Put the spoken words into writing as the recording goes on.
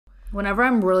Whenever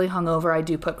I'm really hungover, I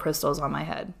do put crystals on my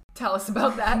head. Tell us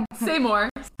about that. Say more.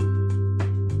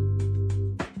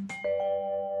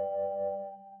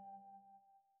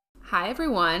 Hi,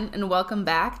 everyone, and welcome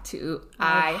back to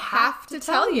I Have to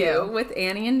Tell You with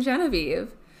Annie and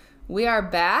Genevieve. We are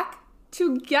back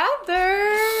together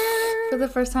For the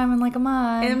first time in like a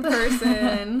month. in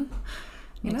person.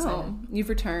 You excited. know, you've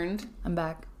returned I'm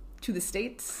back. to the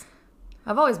States.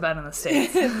 I've always been in the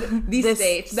States.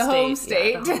 The home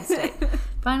state. Yeah, the home state.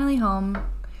 Finally home.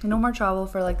 No more travel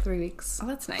for like 3 weeks. Oh,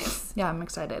 that's nice. Yeah, I'm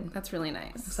excited. That's really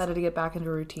nice. Excited to get back into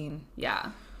routine.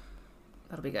 Yeah.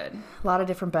 That'll be good. A lot of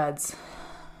different beds.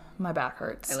 My back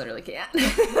hurts. I literally can't.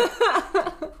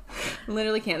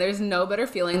 Literally can't. There's no better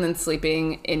feeling than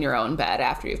sleeping in your own bed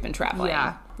after you've been traveling.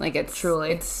 Yeah. Like it's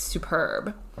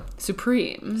superb.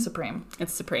 Supreme.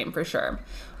 It's supreme for sure.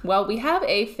 Well, we have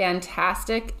a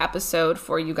fantastic episode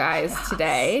for you guys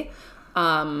today.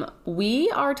 We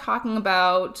are talking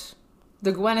about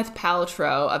the Gwyneth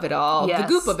Paltrow of it all. Yes, the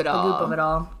goop of it all. The goop of it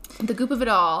all. The goop of it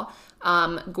all.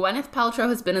 Gwyneth Paltrow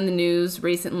has been in the news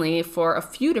recently for a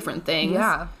few different things.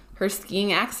 Yeah. Her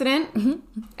skiing accident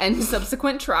and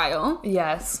subsequent trial.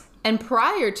 Yes. And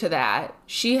prior to that,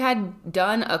 she had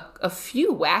done a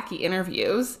few wacky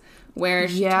interviews where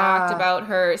she talked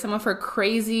about some of her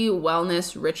crazy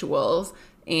wellness rituals,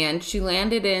 and she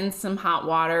landed in some hot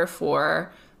water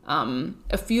for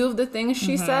a few of the things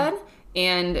she said,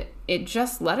 and it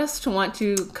just led us to want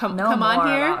to come on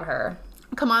here. About her.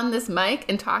 Come on this mic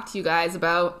and talk to you guys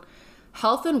about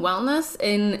health and wellness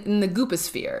in the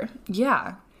gooposphere.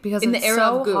 Yeah, because in it's the era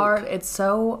so of goop. hard. It's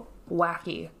so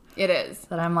wacky It is.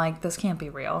 that I'm like, this can't be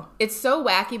real. It's so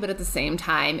wacky, but at the same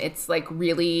time, it's like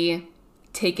really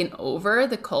taken over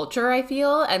the culture, I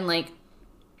feel, and like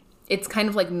it's kind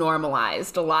of like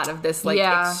normalized a lot of this like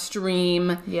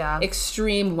extreme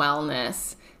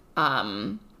wellness.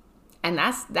 And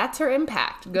that's her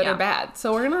impact, good or bad.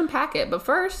 So we're gonna unpack it, but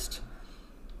first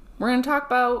we're gonna talk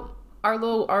about our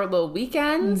little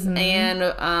weekends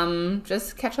and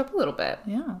just catch up a little bit.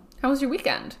 Yeah. How was your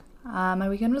weekend? My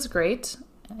weekend was great.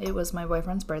 It was my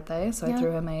boyfriend's birthday, so I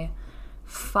threw him a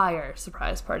fire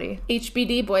surprise party.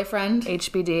 HBD boyfriend.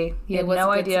 HBD. He It had was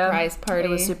no a good idea. surprise party. It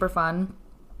was super fun.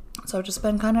 So I've just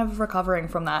been kind of recovering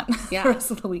from that the rest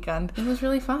of the weekend. It was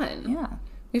really fun. Yeah.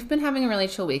 We've been having a really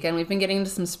chill weekend. We've been getting into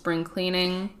some spring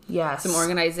cleaning. Yes. Some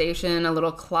organization, a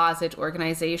little closet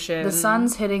organization. The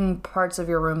sun's hitting parts of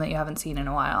your room that you haven't seen in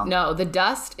a while. No, the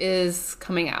dust is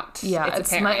coming out. Yeah,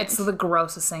 it's the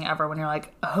grossest thing ever when you're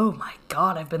like, oh my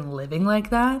God, I've been living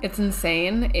like that. It's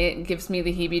insane. It gives me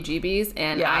the heebie-jeebies,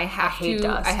 and I hate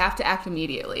dust. I have to act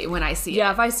immediately when I see it.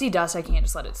 Yeah, if I see dust, I can't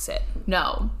just let it sit.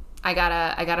 No. I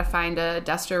gotta find a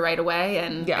duster right away,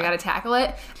 and I gotta tackle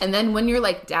it. And then when you're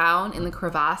like down in the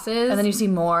crevasses, and then you see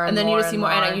more, and then you just see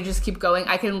more, and you just keep going.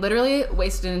 I can literally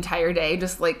waste an entire day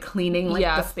just like cleaning like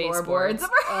the floorboards.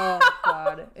 Oh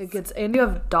God, it gets. And you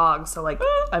have dogs, so like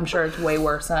I'm sure it's way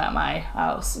worse than at my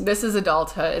house. This is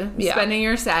adulthood. Yeah. Spending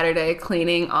your Saturday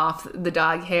cleaning off the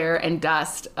dog hair and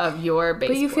dust of your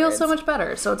baseboards. But you feel so much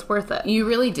better, so it's worth it. You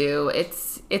really do.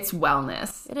 It's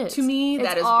wellness. It is. To me,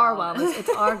 that is our wellness. It's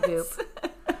our goop.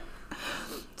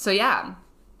 So yeah,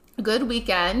 good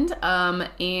weekend.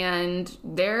 And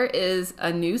there is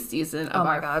a new season of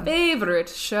our favorite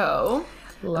show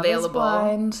available.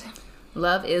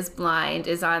 Love is Blind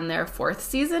is on their 4th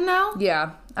season now.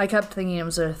 Yeah, I kept thinking it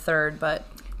was their 3rd, but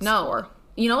no. 4.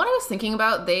 You know what I was thinking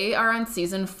about? They are on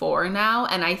season 4 now,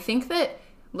 and I think that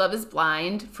Love is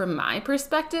Blind, from my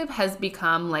perspective, has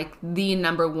become like the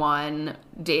 #1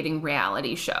 dating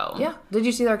reality show. Yeah. Did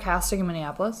you see their casting in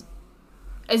Minneapolis?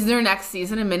 Is there next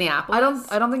season in Minneapolis?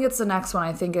 I don't think it's the next one.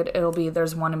 I think it'll be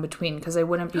there's one in between because they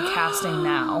wouldn't be casting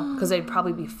now because they'd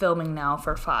probably be filming now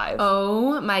for 5.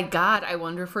 Oh my God! I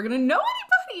wonder if we're gonna know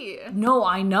anybody. No,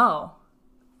 I know.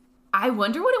 I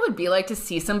wonder what it would be like to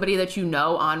see somebody that you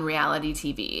know on reality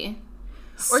TV.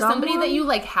 Or somebody that you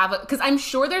like have because I'm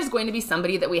sure there's going to be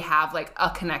somebody that we have like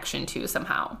a connection to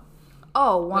somehow.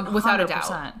 Oh, 100%. Without a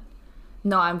doubt.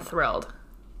 No, I'm thrilled.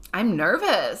 I'm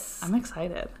nervous. I'm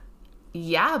excited.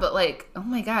 Yeah, but like, oh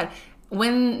my God.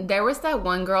 When there was that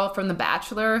one girl from The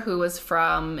Bachelor who was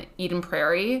from Eden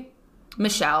Prairie,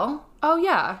 Michelle. Oh,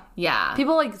 yeah. Yeah.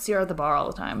 People like see her at the bar all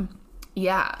the time.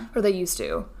 Yeah. Or they used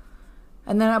to.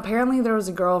 And then apparently there was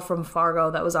a girl from Fargo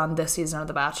that was on this season of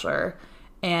The Bachelor.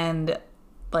 And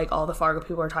like all the Fargo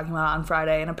people were talking about it on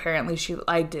Friday, and apparently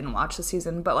I didn't watch the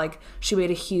season, but like she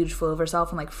made a huge fool of herself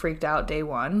and like freaked out day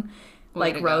 1,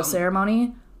 like rose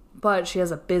ceremony. But she has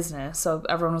a business, so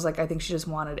everyone was like, I think she just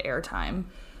wanted airtime.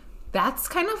 That's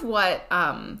kind of what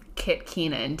Kit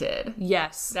Keenan did.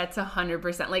 Yes. That's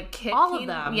 100%. Like, Kit All Keenan,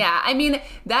 of them. Yeah. I mean,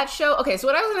 that show... Okay, so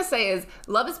what I was going to say is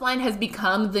Love is Blind has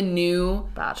become the new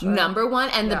Bachelor. number one.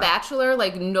 And The Bachelor,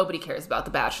 like, nobody cares about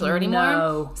The Bachelor anymore.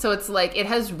 No. So it's like, it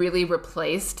has really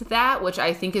replaced that, which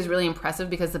I think is really impressive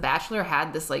because The Bachelor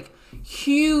had this, like,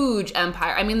 huge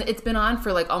empire. I mean, it's been on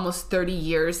for, like, almost 30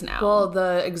 years now. Well,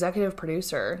 the executive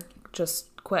producer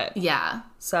just quit. Yeah.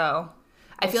 So...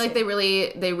 I feel like they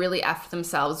really effed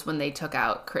themselves when they took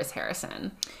out Chris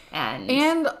Harrison.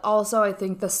 And also I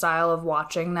think the style of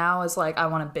watching now is like I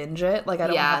want to binge it. Like I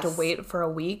don't have to wait for a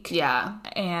week. Yeah.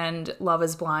 And Love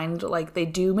is Blind, like they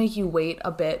do make you wait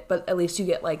a bit, but at least you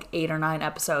get like 8 or 9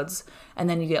 episodes and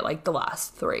then you get like the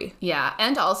last 3. Yeah.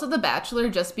 And also The Bachelor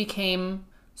just became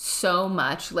so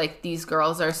much like these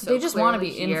girls are so they just want to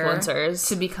be influencers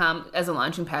to become as a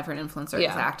launching pad for an influencer.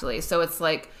 Exactly. So it's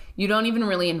like you don't even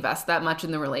really invest that much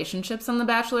in the relationships on The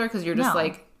Bachelor because you're just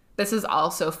like, this is all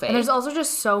so fake. And there's also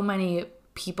just so many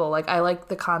people. Like I like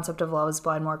the concept of Love is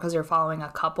Blind more because you're following a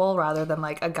couple rather than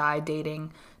like a guy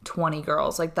dating 20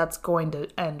 girls. Like that's going to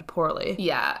end poorly.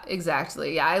 Yeah,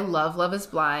 exactly. Yeah, I love Love is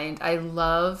Blind. I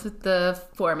love the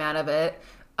format of it.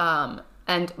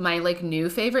 And my like new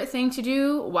favorite thing to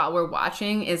do while we're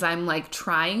watching is I'm like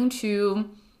trying to...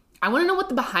 I want to know what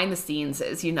the behind the scenes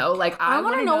is, you know? Like, I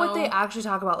want to know what they actually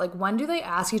talk about. Like, when do they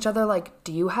ask each other, like,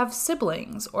 do you have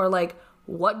siblings? Or, like,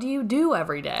 what do you do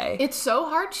every day? It's so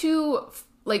hard to,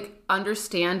 like,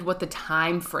 understand what the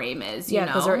time frame is, you know?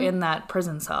 because they're in that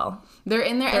prison cell. They're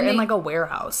in there. They're in, like, a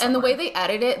warehouse somewhere. And the way they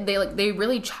edit it, they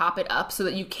really chop it up so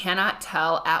that you cannot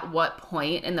tell at what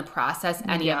point in the process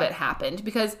any of it happened.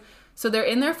 Because, so they're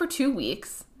in there for 2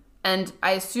 weeks. And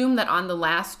I assume that on the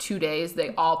last 2 days,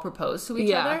 they all propose to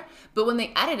each other. But when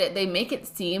they edit it, they make it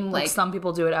seem like... some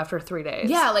people do it after 3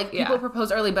 days. Yeah, like people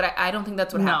propose early, but I don't think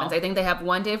that's what happens. I think they have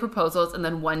 1 day of proposals and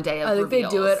then 1 day of reveals. I think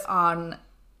they do it on...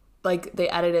 Like, they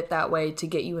edit it that way to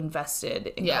get you invested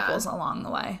in couples along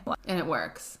the way. And it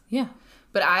works. Yeah.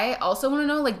 But I also want to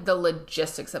know, like, the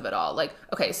logistics of it all. Like,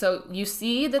 okay, so you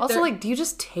see that also, like, do you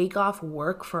just take off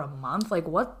work for a month? Like,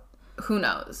 what? Who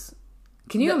knows?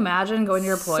 Can you imagine going to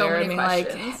your employer and being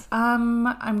questions. like,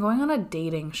 I'm going on a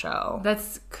dating show?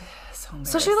 That's so embarrassing.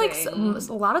 Especially, like,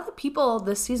 a lot of the people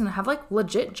this season have, like,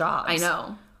 legit jobs. I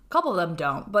know. A couple of them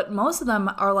don't, but most of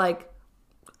them are, like,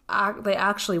 they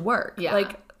actually work. Yeah.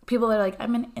 Like, people that are like,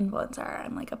 I'm an influencer,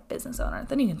 I'm, like, a business owner.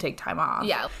 Then you can take time off.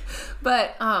 Yeah.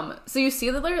 But, so you see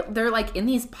that they're like, in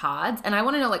these pods, and I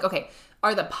want to know, like, okay,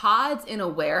 are the pods in a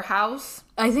warehouse?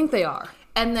 I think they are.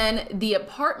 And then the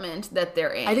apartment that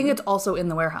they're in. I think it's also in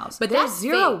the warehouse. But there's that's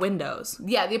 0 fake. windows.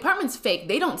 Yeah, the apartment's fake.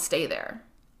 They don't stay there.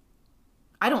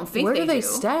 I don't think Where do they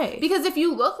stay? Because if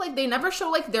you look, like, they never show,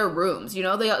 like, their rooms. You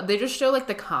know, they just show, like,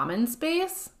 the common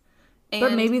space. And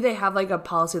but maybe they have, like, a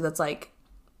policy that's like,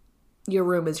 your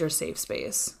room is your safe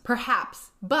space.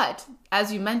 Perhaps. But,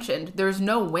 as you mentioned, there's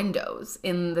no windows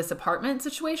in this apartment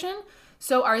situation.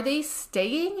 So are they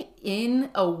staying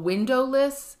in a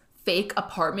windowless fake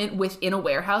apartment within a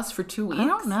warehouse for 2 weeks? I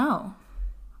don't know.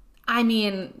 I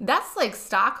mean, that's like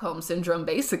Stockholm Syndrome,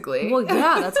 basically. Well,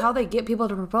 yeah, that's how they get people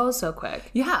to propose so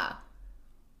quick. Yeah.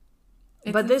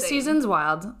 But this season's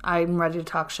wild. I'm ready to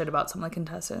talk shit about some of the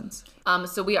contestants.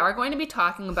 So we are going to be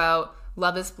talking about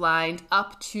Love is Blind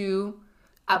up to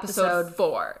episode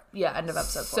 4. Yeah, end of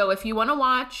episode 4. So if you want to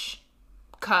watch,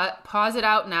 pause it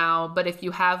out now. But if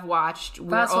you have watched,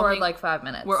 fast forward like 5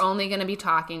 minutes. We're only going to be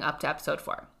talking up to episode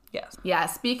 4. Yes. Yeah,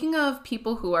 speaking of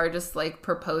people who are just, like,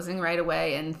 proposing right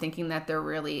away and thinking that they're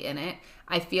really in it,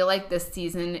 I feel like this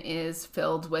season is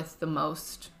filled with the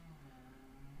most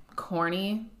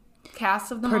corny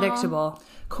cast of them predictable. all.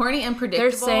 Corny and predictable.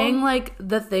 They're saying, like,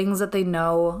 the things that they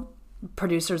know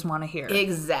producers want to hear.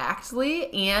 Exactly.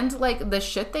 And, like, the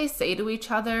shit they say to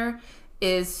each other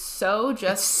is so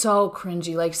just... It's so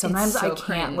cringy. Like, sometimes I can't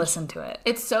cringe. listen to it.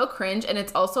 It's so cringe, and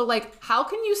it's also, like, how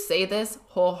can you say this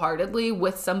wholeheartedly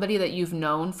with somebody that you've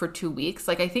known for 2 weeks?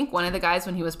 Like, I think one of the guys,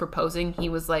 when he was proposing, he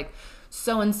was like,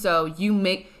 so-and-so,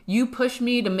 you push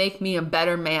me to make me a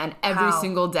better man every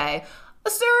single day.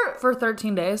 Sir... For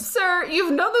 13 days. Sir,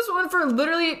 you've known this woman for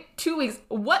literally 2 weeks.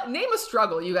 Name a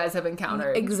struggle you guys have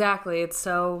encountered. Exactly. It's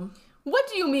so... What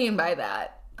do you mean by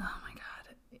that?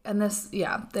 And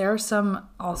there are some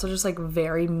also just, like,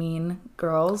 very mean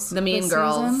girls. The mean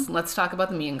girls. Season. Let's talk about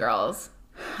the mean girls.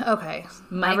 Okay.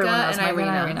 Micah and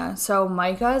Irina. So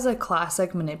Micah is a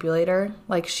classic manipulator.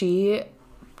 Like, she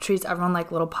treats everyone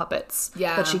like little puppets.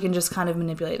 Yeah. That she can just kind of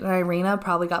manipulate. And Irina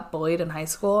probably got bullied in high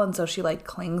school, and so she, like,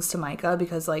 clings to Micah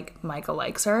because, like, Micah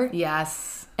likes her.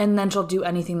 Yes. And then she'll do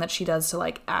anything that she does to,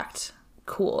 like, act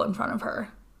cool in front of her.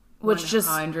 which 100%.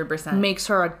 just makes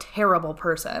her a terrible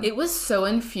person. It was so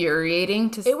infuriating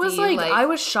to see. It was like I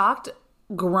was shocked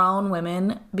grown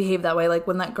women behave that way. Like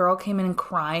when that girl came in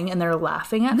crying and they're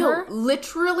laughing at her. No,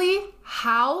 literally,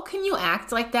 how can you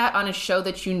act like that on a show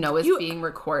that you know is being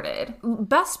recorded?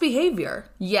 Best behavior.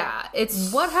 Yeah,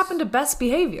 it's... What happened to best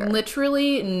behavior?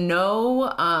 Literally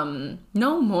no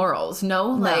morals,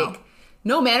 no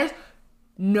manners,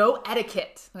 no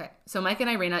etiquette. Okay, so Micah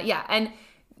and Irina, yeah, and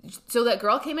so that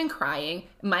girl came in crying.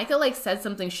 Micah, like, said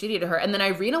something shitty to her, and then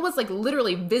Irina was, like,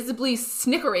 literally visibly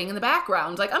snickering in the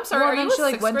background. Like, I'm sorry, well, are then you she, a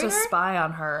like, sixth went grader? to spy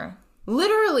on her.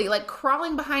 Literally, like,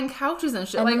 crawling behind couches and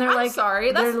shit. And like, they're, I'm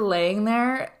sorry. They're laying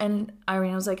there, and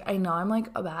Irina was like, I know I'm, like,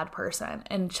 a bad person.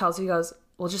 And Chelsea goes,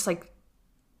 well, just, like,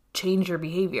 change your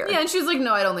behavior. Yeah, and she's like,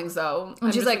 no, I don't think so.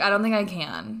 And she's like, I don't think I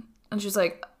can. And she's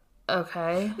like,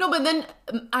 okay. No, but then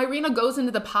Irina goes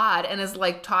into the pod and is,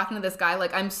 like, talking to this guy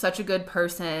like, I'm such a good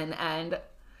person, and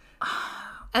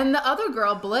the other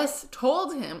girl, Bliss,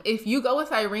 told him, if you go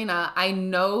with Irina, I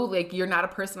know, like, you're not a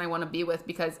person I want to be with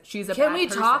because she's a bad person. Can we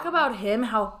talk about him,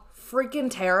 how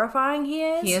freaking terrifying he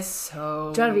is? He is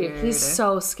so Genevieve, weird. He's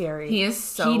so scary. He is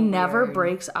so He never weird.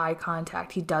 breaks eye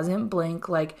contact. He doesn't blink.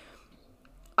 Like,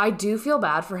 I do feel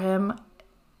bad for him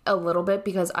a little bit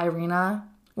because Irina,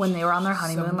 when they were on their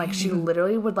honeymoon, like, she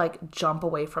literally would, like, jump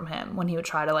away from him when he would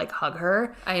try to, like, hug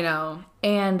her. I know.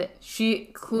 And she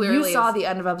clearly You saw the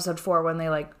end of episode 4 when they,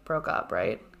 like, broke up,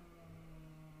 right?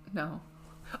 No.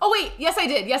 Oh, wait. Yes, I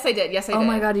did. Oh,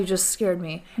 my God. You just scared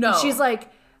me. No. And she's like,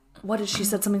 what did she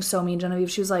said? Something so mean, Genevieve.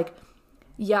 She was like,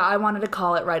 yeah, I wanted to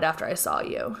call it right after I saw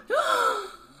you.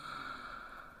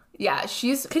 Yeah,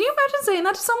 she's... Can you imagine saying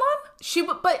that to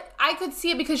someone? But I could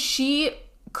see it because she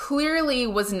clearly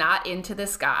was not into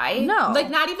this guy. No. Like,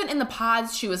 not even in the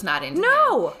pods she was not into him.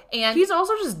 No. And he's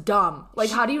also just dumb. Like,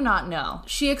 how do you not know?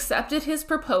 She accepted his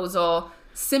proposal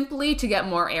simply to get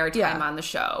more airtime on the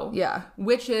show. Yeah.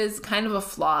 Which is kind of a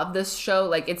flaw of this show.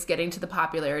 Like, it's getting to the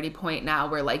popularity point now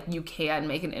where, like, you can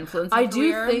make an influence I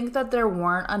career. do think that there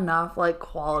weren't enough, like,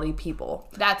 quality people.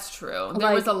 That's true.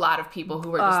 There was a lot of people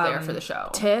who were just there for the show.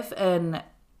 Tiff and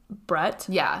Brett.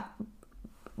 Yeah.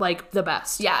 Like, the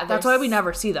best. Yeah. That's why we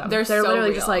never see them. They're so literally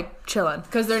real. Just, like, chilling.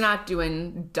 Because they're not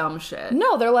doing dumb shit.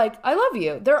 No, they're like, I love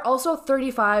you. They're also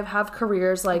 35, have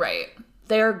careers, like... Right.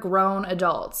 They're grown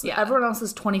adults. Yeah. Everyone else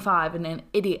is 25 and an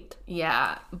idiot.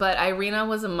 Yeah. But Irina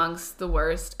was amongst the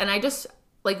worst. And I just...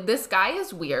 Like, this guy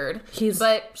is weird.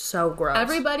 But so gross.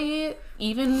 Everybody,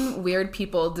 even weird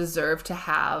people, deserve to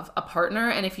have a partner.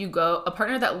 And if you go, a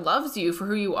partner that loves you for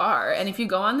who you are. And if you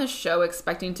go on this show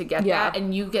expecting to get that,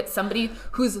 and you get somebody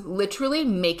who's literally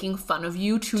making fun of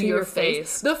you to your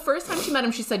face. The first time she met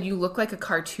him, she said, you look like a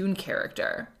cartoon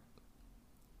character.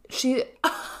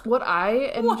 What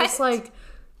I am just like,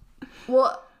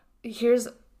 well, here's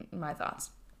my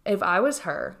thoughts. If I was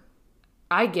her...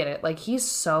 I get it. Like, he's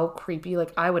so creepy.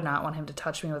 Like, I would not want him to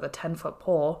touch me with a 10-foot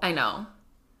pole. I know.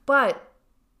 But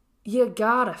you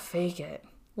gotta fake it.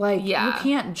 Like, you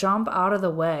can't jump out of the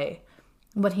way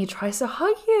when he tries to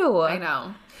hug you. I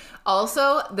know.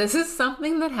 Also, this is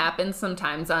something that happens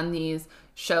sometimes on these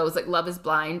shows, like Love is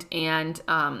Blind and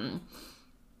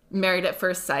Married at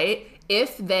First Sight.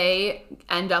 If they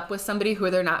end up with somebody who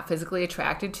they're not physically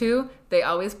attracted to, they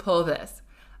always pull this.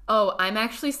 Oh, I'm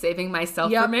actually saving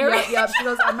myself for marriage. Yep. She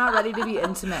goes, I'm not ready to be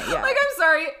intimate yet. Like, I'm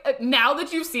sorry. Now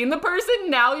that you've seen the person,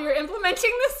 now you're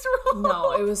implementing this rule.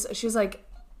 No, she's like,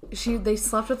 they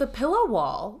slept with a pillow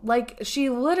wall. Like, she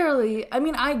literally, I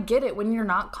mean, I get it when you're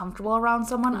not comfortable around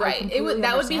someone. Right.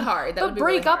 That would be hard. But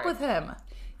break up with him.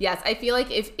 Yes, I feel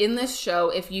like if in this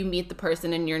show, if you meet the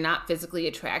person and you're not physically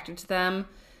attracted to them,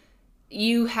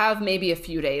 you have maybe a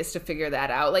few days to figure that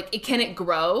out. Like, can it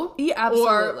grow? Yeah,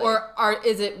 absolutely. Or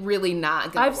is it really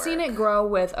not going to work? I've seen it grow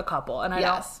with a couple, and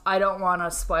I don't want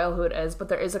to spoil who it is, but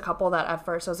there is a couple that at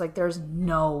first I was like, there's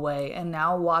no way. And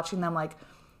now watching them, like,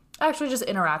 actually just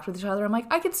interact with each other, I'm like,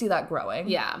 I could see that growing.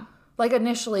 Yeah. Like,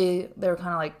 initially, they were kind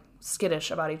of, like, skittish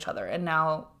about each other, and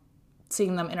now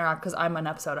seeing them interact, because I'm an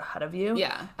episode ahead of you.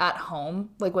 Yeah. At home,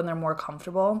 like, when they're more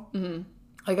comfortable. Mm-hmm.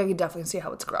 Like, I could definitely see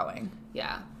how it's growing.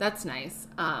 Yeah, that's nice.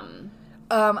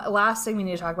 Last thing we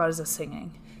need to talk about is the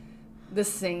singing. The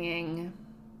singing.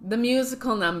 The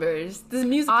musical numbers. The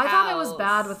musicals. I thought it was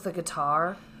bad with the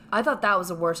guitar. I thought that was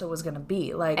the worst it was going to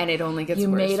be. Like, and it only gets worse. You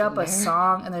made up a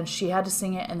song, and then she had to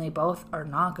sing it, and they both are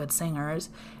not good singers.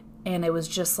 And it was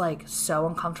just, like, so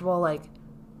uncomfortable. Like,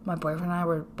 my boyfriend and I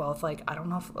were both like, I don't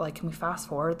know if, like, can we fast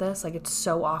forward this? Like, it's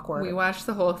so awkward. We watched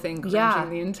the whole thing cringing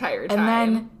the entire time. And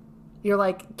then you're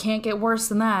like, can't get worse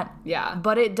than that. Yeah.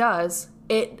 But it does.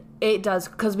 It does.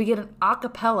 Because we get an a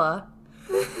cappella.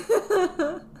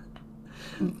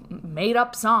 made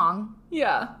up song.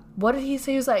 Yeah. What did he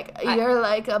say? He was like, you're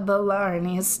like a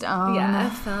Blarney Stone. Yeah, I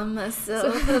found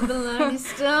myself a Blarney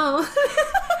Stone.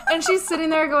 And she's sitting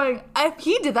there going, if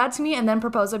he did that to me and then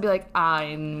proposed, I'd be like,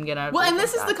 I'm gonna... Well, and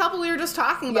this is the couple we were just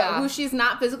talking about, who she's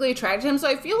not physically attracted to him. So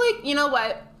I feel like, you know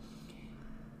what?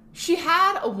 She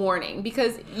had a warning,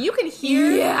 because you can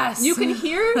hear... Yes! You can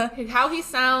hear how he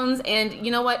sounds, and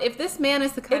you know what? If this man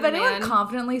is the kind of man... If anyone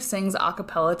confidently sings a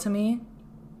cappella to me,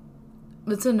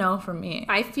 it's a no from me.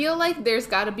 I feel like there's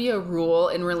got to be a rule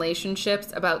in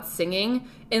relationships about singing.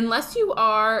 Unless you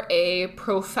are a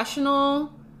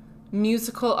professional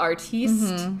musical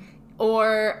artiste,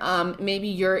 or maybe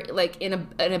you're like in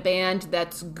a band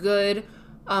that's good,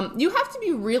 you have to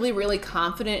be really, really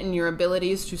confident in your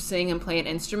abilities to sing and play an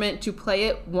instrument, to play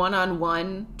it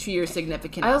one-on-one to your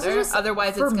significant other.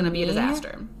 Otherwise, it's going to be a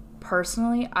disaster.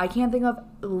 Personally, I can't think of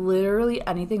literally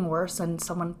anything worse than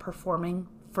someone performing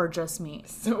for just me.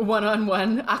 So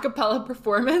one-on-one a cappella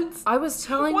performance? I was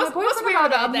telling my boyfriend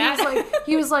about that.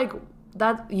 He was like,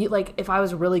 if I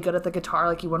was really good at the guitar,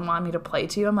 like, you wouldn't want me to play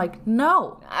to you. I'm like,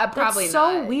 no. Probably that's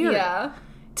not. So weird. Yeah.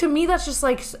 To me, that's just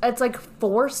like, it's like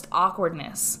forced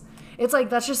awkwardness. It's like,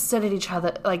 that's just sit at each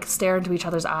other, like, stare into each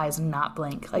other's eyes and not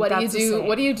blink. Like,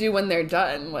 what do you do when they're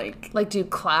done? Like, do you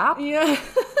clap? Yeah.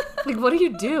 Like, what do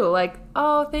you do? Like,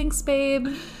 oh, thanks, babe.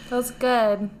 That was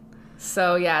good.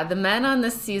 So, yeah, the men on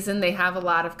this season, they have a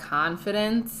lot of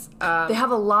confidence. They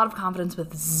have a lot of confidence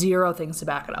with zero things to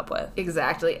back it up with.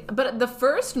 Exactly. But the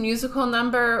first musical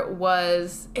number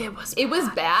was... It was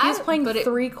bad. He was playing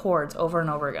 3 chords over and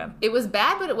over again. It was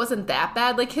bad, but it wasn't that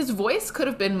bad. Like, his voice could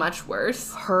have been much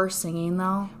worse. Her singing,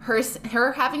 though?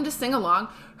 Her having to sing along.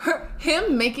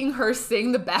 Him making her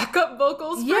sing the backup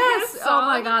vocals for his song. Oh,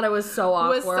 my God, it was so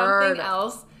awkward. Was something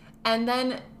else. And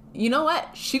then... You know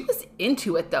what? She was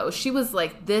into it, though. She was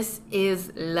like, this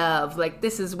is love. Like,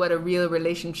 this is what a real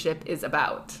relationship is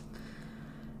about.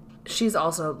 She's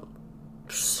also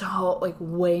so, like,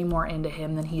 way more into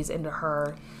him than he's into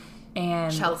her.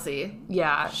 And Chelsea.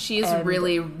 Yeah. She's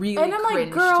really, really And I'm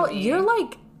like, girl, you're,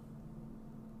 like,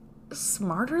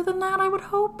 smarter than that, I would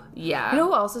hope. Yeah. You know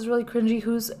who else is really cringy?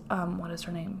 Who's, what is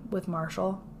her name? With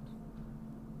Marshall?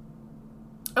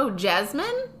 Oh,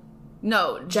 Jasmine?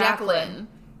 No, Jacqueline.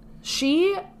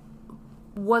 She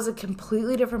was a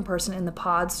completely different person in the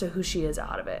pods to who she is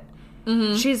out of it.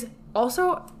 Mm-hmm. She's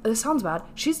also, this sounds bad,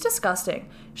 she's disgusting.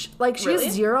 She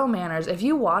has zero manners. If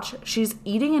you watch, she's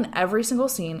eating in every single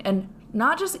scene, and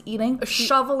not just eating,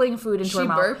 shoveling food into her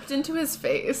mouth. She burped into his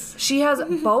face. She has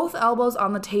both elbows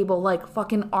on the table, like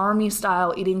fucking army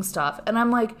style eating stuff. And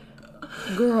I'm like,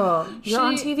 girl, you're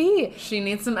on TV. She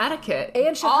needs some etiquette.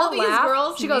 And all these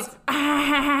girls, she goes,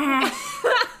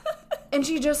 and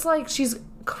she just, like, she's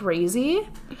crazy.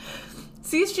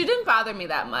 See, she didn't bother me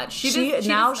that much. She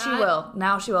will.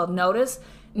 Now she will. Notice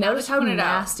how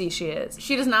nasty she is.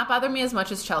 She does not bother me as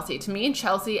much as Chelsea. To me and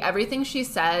Chelsea, everything she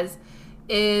says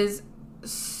is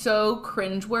so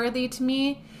cringeworthy to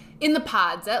me. In the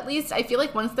pods, at least. I feel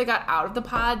like once they got out of the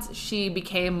pods, she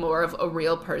became more of a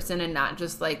real person and not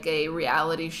just like a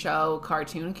reality show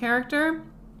cartoon character.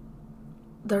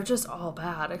 They're just all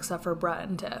bad, except for Brett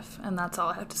and Tiff, and that's all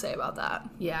I have to say about that.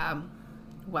 Yeah.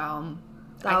 Well,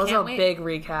 that was a big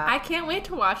recap. I can't wait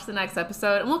to watch the next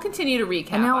episode, and we'll continue to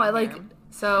recap. I know, I like a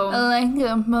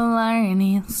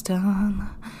Blarney Stone.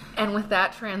 And with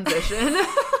that transition,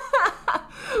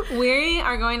 we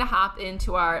are going to hop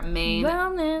into our main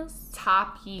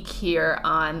topic here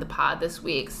on the pod this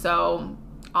week. So,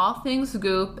 all things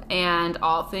Goop and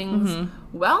all things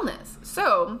wellness.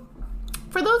 So,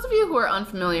 for those of you who are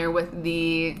unfamiliar with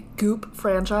the Goop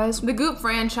franchise, the Goop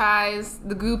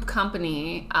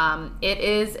Company, it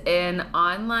is an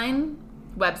online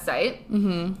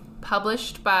website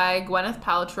published by Gwyneth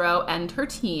Paltrow and her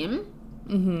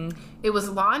team. It was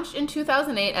launched in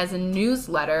 2008 as a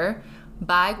newsletter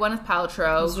by Gwyneth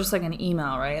Paltrow. It was just like an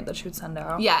email, right, that she would send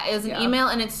out? Yeah, it was an email,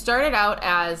 and it started out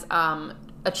as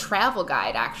a travel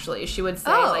guide, actually. She would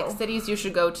say, like, cities you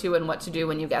should go to and what to do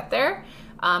when you get there.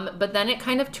 But then it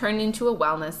kind of turned into a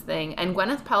wellness thing. And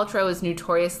Gwyneth Paltrow is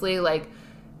notoriously, like,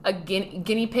 a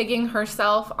guinea pigging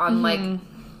herself on, like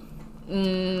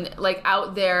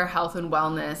out there health and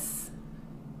wellness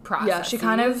processes. Yeah, she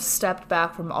kind of stepped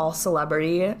back from all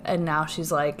celebrity, and now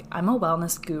she's like, I'm a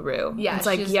wellness guru. Yeah, it's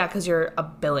like, yeah, because you're a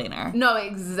billionaire. No,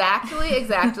 exactly.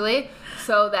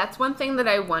 So that's one thing that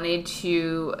I wanted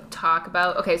to talk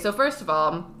about. Okay, so first of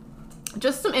all,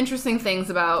 just some interesting things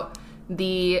about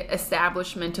the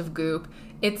establishment of Goop.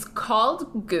 It's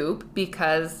called Goop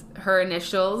because her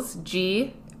initials,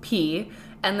 GP,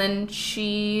 and then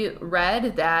she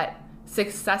read that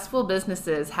successful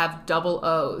businesses have double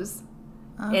O's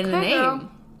in the name,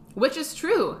 girl. which is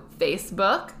true.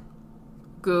 Facebook,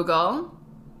 Google,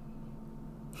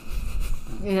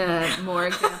 yeah, more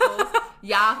examples.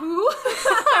 Yahoo.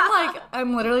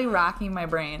 I'm literally racking my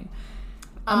brain.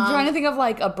 I'm trying to think of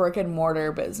like a brick and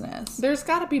mortar business. There's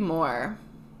got to be more.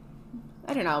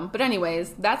 I don't know. But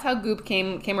anyways, that's how Goop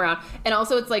came around. And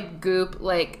also it's like Goop,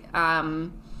 like,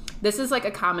 this is like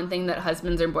a common thing that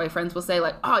husbands or boyfriends will say,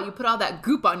 like, oh, you put all that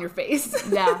goop on your face.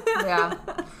 Yeah.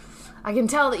 I can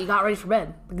tell that you got ready for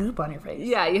bed. The goop on your face.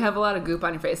 Yeah, you have a lot of goop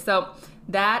on your face. So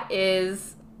that's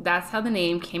how the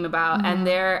name came about. Mm-hmm.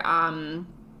 And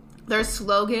their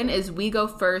slogan is "We go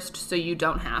first so you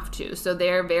don't have to." So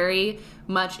they're very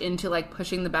much into like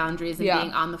pushing the boundaries and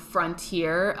being on the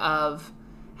frontier of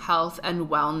health and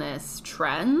wellness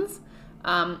trends,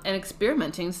 and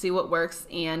experimenting to see what works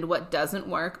and what doesn't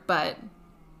work. But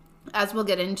as we'll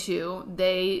get into,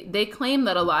 they claim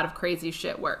that a lot of crazy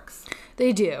shit works.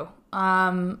 They do.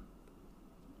 I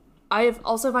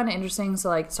also find it interesting. So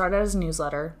like started as a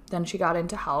newsletter, then she got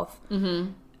into health.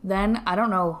 Mm-hmm. Then I don't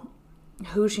know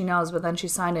who she knows, but then she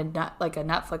signed a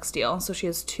Netflix deal. So she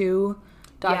has 2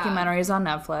 documentaries on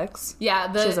Netflix.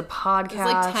 Yeah, she has a podcast. It's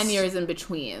like 10 years in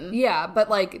between. Yeah, but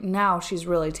like now she's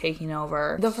really taking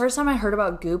over. The first time I heard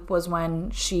about Goop was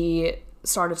when she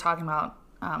started talking about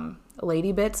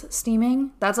lady bits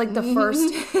steaming. That's like the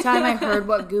first time I heard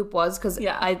what Goop was, because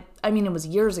I mean it was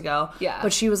years ago. Yeah,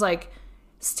 but she was like,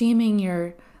 steaming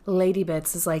your lady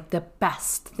bits is like the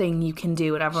best thing you can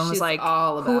do, and everyone was like,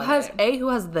 all about who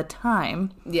has the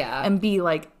time, and B,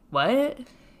 like, what?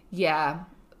 Yeah,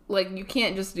 like you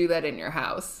can't just do that in your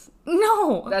house.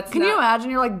 No, can you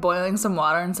imagine you're like boiling some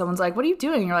water and someone's like, what are you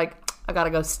doing? And you're like, I gotta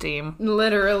go steam.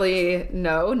 Literally,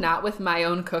 no, not with my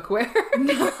own cookware.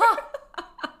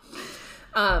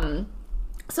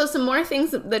 So some more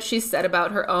things that she said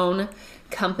about her own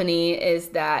company is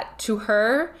that to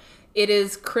her, it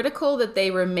is critical that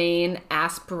they remain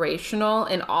aspirational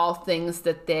in all things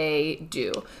that they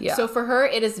do. Yeah. So for her,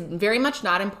 it is very much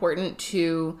not important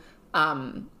to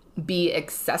be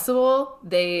accessible.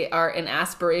 They are an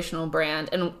aspirational brand.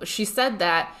 And she said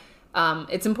that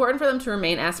it's important for them to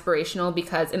remain aspirational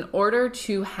because in order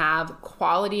to have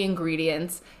quality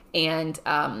ingredients and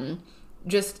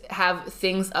just have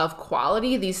things of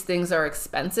quality, these things are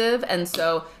expensive. And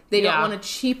so they don't want to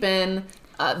cheapen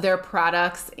their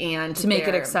products and to make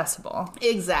it accessible.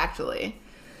 Exactly.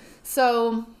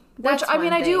 So that's I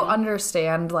mean, I do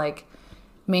understand like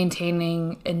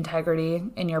maintaining integrity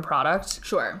in your product.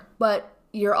 Sure. But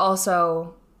you're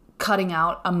also cutting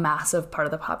out a massive part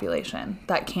of the population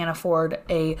that can't afford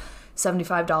a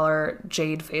 $75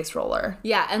 jade face roller.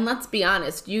 Yeah, and let's be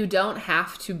honest, you don't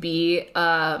have to be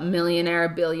a millionaire,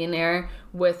 billionaire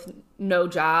with no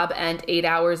job and 8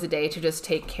 hours a day to just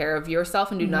take care of yourself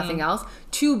and do nothing else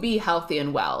to be healthy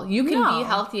and well. You can be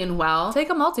healthy and well. Take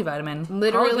a multivitamin.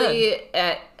 Literally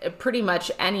at pretty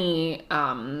much any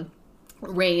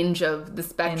range of the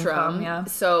spectrum. Income,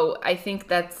 so I think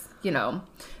that's,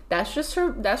 that's just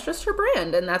her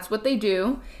brand, and that's what they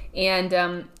do. And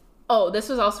this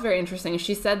was also very interesting.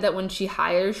 She said that when she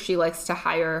hires, she likes to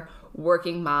hire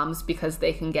working moms because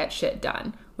they can get shit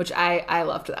done, which I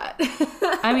loved that.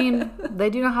 I mean, they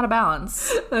do know how to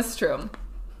balance. That's true.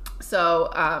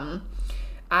 So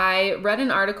I read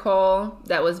an article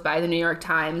that was by the New York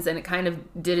Times, and it kind of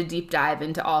did a deep dive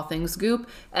into all things Goop.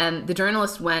 And the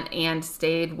journalist went and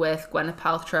stayed with Gwyneth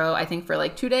Paltrow, I think, for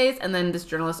like 2 days. And then this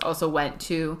journalist also went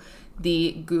to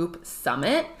the Goop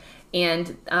Summit.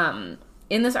 And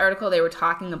in this article, they were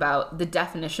talking about the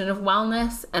definition of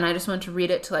wellness, and I just wanted to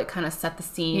read it to like kind of set the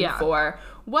scene for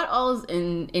what all is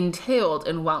entailed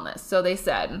in wellness. So they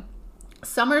said,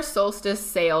 summer solstice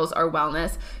sales are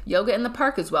wellness. Yoga in the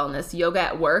park is wellness. Yoga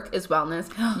at work is wellness.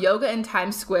 Yoga in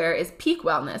Times Square is peak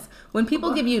wellness. When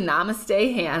people give you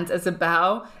namaste hands as a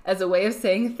bow, as a way of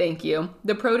saying thank you,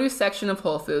 the produce section of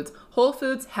Whole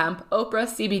Foods, hemp, Oprah,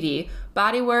 CBD,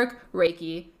 bodywork,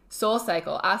 Reiki, Soul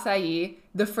Cycle, acai,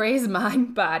 the phrase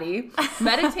mind, body,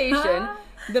 meditation,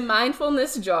 the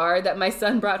mindfulness jar that my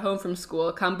son brought home from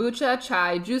school, kombucha,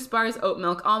 chai, juice bars, oat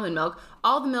milk, almond milk,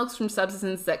 all the milks from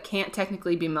substances that can't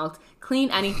technically be milked,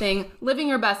 clean anything, living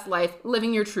your best life,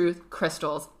 living your truth,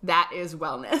 crystals. That is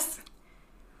wellness.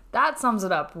 That sums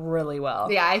it up really well.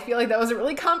 Yeah, I feel like that was a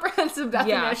really comprehensive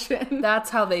definition. Yeah, that's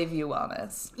how they view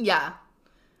wellness. Yeah.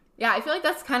 Yeah, I feel like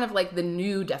that's kind of like the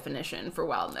new definition for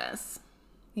wellness.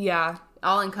 Yeah.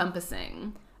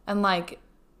 All-encompassing. And, like,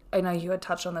 I know you had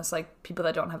touched on this, like, people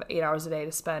that don't have 8 hours a day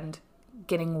to spend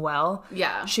getting well.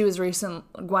 Yeah.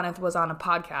 Gwyneth was on a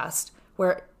podcast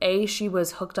where she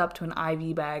was hooked up to an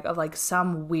IV bag of like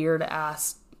some weird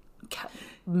ass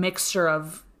mixture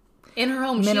of in her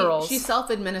home minerals. She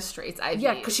self-administrates IVs.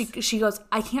 Yeah, because she goes,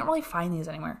 I can't really find these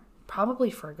anywhere. Probably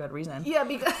for a good reason. Yeah,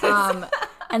 because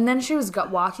and then she was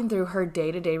walking through her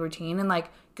day-to-day routine, and like,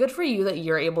 good for you that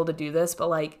you're able to do this, but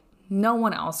like no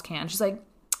one else can. She's like,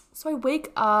 so I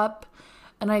wake up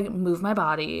and I move my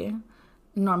body.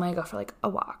 Normally I go for like a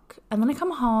walk, and then I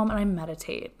come home and I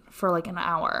meditate for like an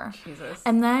hour. Jesus.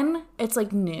 And then it's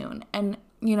like noon, and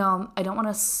you know, I don't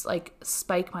want to like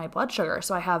spike my blood sugar,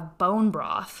 so I have bone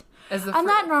broth. And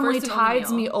that normally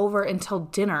tides me over until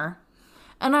dinner.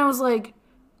 And I was like,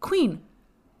 Queen,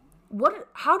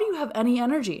 how do you have any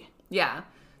energy? Yeah.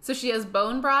 So she has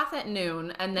bone broth at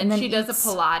noon, and then she does a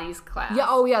Pilates class. Yeah,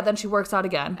 oh yeah, then she works out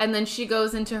again. And then she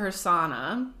goes into her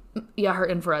sauna. Yeah, her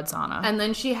infrared sauna. And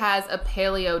then she has a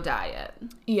paleo diet.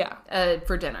 Yeah.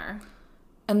 For dinner.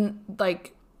 And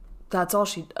like, that's all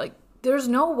she, like, there's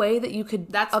no way that you could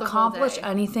accomplish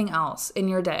anything else in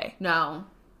your day. No.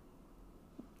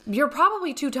 You're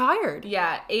probably too tired.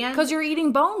 Yeah, and because you're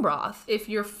eating bone broth. If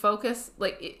you're focused,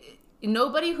 like,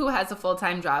 nobody who has a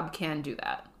full-time job can do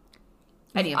that.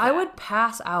 I would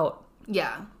pass out.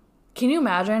 Yeah. Can you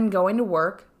imagine going to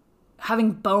work,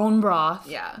 having bone broth?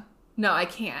 Yeah. No, I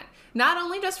can't. Not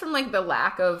only just from, like, the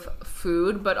lack of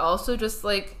food, but also just,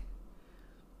 like,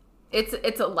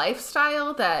 it's a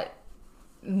lifestyle that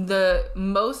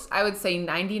I would say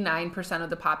 99% of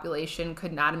the population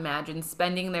could not imagine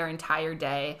spending their entire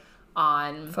day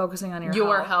on focusing on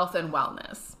your health and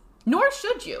wellness. Nor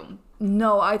should you.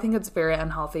 No, I think it's very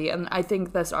unhealthy. And I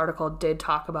think this article did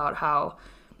talk about how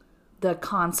the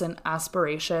constant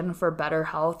aspiration for better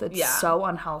health, it's so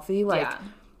unhealthy. Like,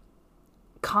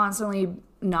 constantly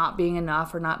not being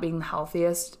enough or not being the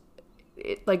healthiest.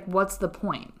 Like, what's the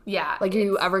point? Yeah. Like, are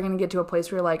you ever going to get to a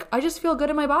place where you're like, I just feel good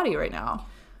in my body right now?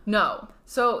 No.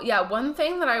 So, yeah, one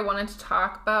thing that I wanted to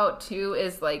talk about, too,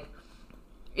 is, like,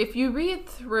 if you read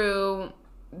through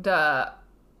the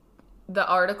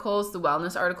articles, the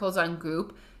wellness articles on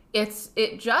Goop,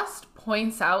 it just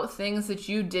points out things that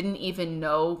you didn't even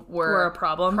know were a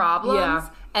problem. Problems. Yeah.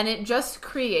 And it just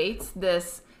creates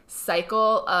this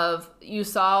cycle of you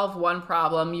solve one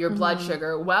problem, your blood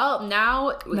sugar. Well,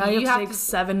 now you have to take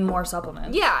 7 more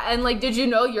supplements. Yeah, and like, did you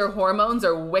know your hormones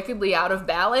are wickedly out of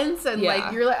balance? And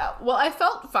like, you're like, well, I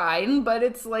felt fine, but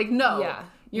it's like, no,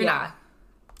 you're not.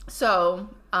 So,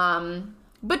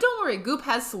 but don't worry, Goop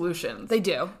has solutions. They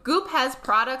do. Goop has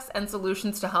products and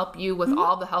solutions to help you with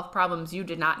all the health problems you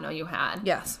did not know you had.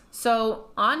 Yes.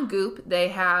 So on Goop, they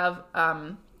have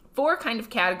 4 kind of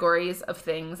categories of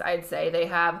things, I'd say. They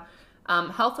have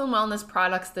health and wellness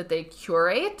products that they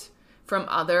curate from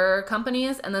other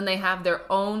companies, and then they have their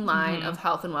own line of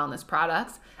health and wellness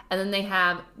products. And then they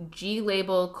have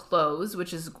G-Label Clothes,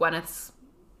 which is Gwyneth's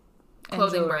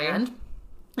clothing brand,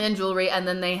 and jewelry. And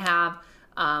then they have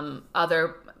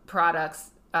other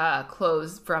products,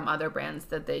 clothes from other brands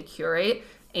that they curate.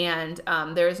 And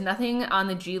there's nothing on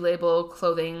the G-Label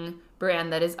clothing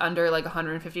brand that is under like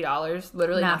 $150.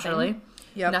 Literally naturally. Nothing.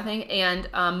 Yep. Nothing.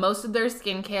 And most of their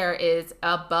skincare is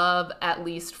above at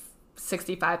least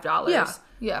 $65.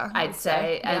 Yeah. I'd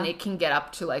say. And it can get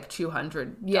up to like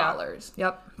 $200.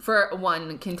 Yep. For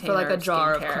one container. For like a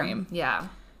jar skincare. of cream. Yeah.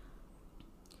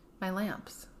 My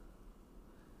lamps.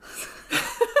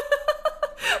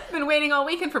 Been waiting all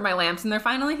weekend for my lamps, and they're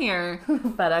finally here.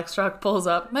 FedEx truck pulls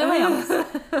up. My lamps.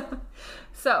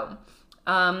 So,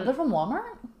 are they from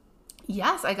Walmart?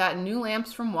 Yes, I got new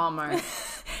lamps from Walmart.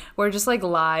 We're just like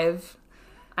live.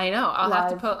 I know.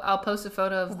 I'll post a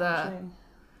photo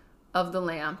of the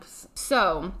lamps.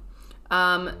 So,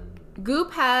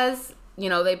 Goop has,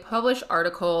 they publish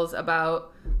articles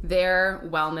about their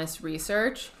wellness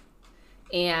research,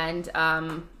 and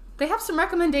they have some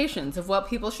recommendations of what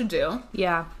people should do.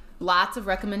 Yeah. Lots of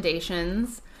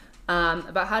recommendations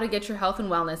about how to get your health and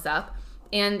wellness up.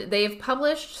 And they've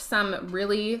published some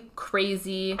really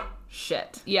crazy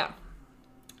shit. Yeah.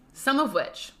 Some of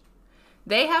which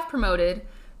they have promoted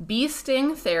bee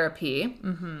sting therapy,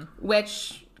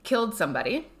 which killed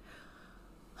somebody.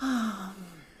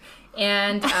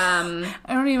 And I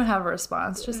don't even have a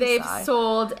response. Just they've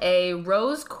sold a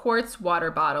rose quartz water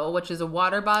bottle, which is a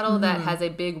water bottle that has a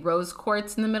big rose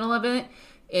quartz in the middle of it.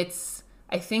 It's,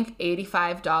 I think,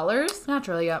 $85.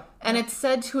 Naturally, yep. And it's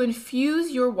said to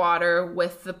infuse your water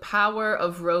with the power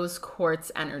of rose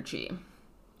quartz energy.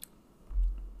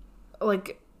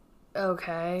 Like,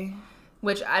 okay.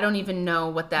 Which I don't even know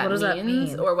what that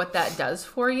means or what that does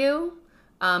for you.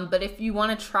 But if you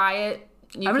want to try it,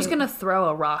 I'm just going to throw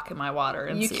a rock in my water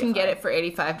and you see can get it for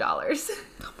 $85.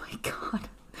 Oh my God.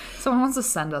 Someone wants to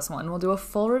send us one. We'll do a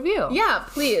full review. Yeah,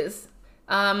 please.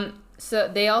 So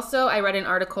they also, I read an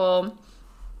article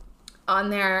on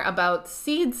there about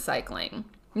seed cycling.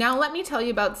 Now, let me tell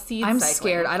you about seed cycling. I'm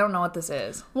scared. I don't know what this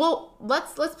is. Well,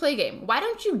 let's play a game. Why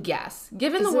don't you guess?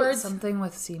 Given the words... something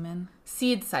with semen?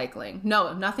 Seed cycling.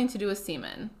 No, nothing to do with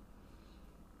semen.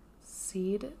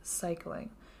 Seed cycling.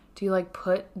 Do you, like,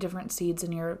 put different seeds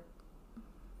in your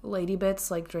lady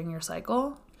bits, like, during your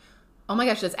cycle? Oh my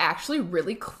gosh, that's actually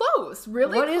really close.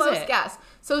 Really close guess.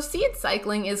 So seed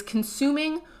cycling is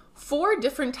consuming 4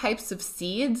 different types of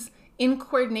seeds in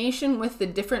coordination with the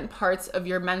different parts of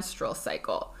your menstrual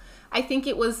cycle. I think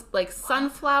it was like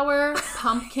sunflower,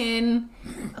 pumpkin,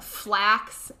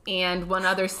 flax, and one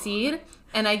other seed.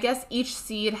 And I guess each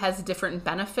seed has different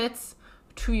benefits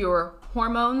to your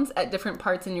hormones at different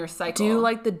parts in your cycle. Do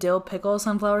like the dill pickle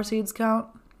sunflower seeds count?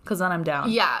 Because then I'm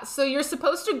down. Yeah, so you're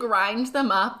supposed to grind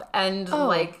them up and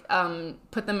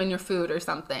put them in your food or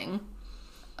something.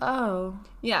 Oh.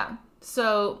 Yeah,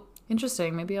 so...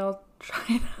 Interesting. Maybe I'll try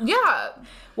it out. Yeah.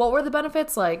 What were the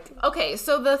benefits like? Okay,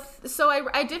 so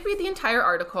I did read the entire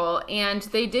article, and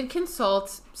they did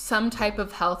consult some type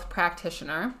of health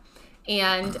practitioner.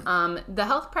 And the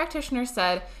health practitioner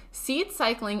said seed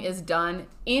cycling is done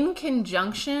in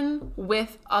conjunction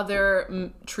with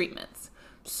other treatments.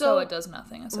 So it does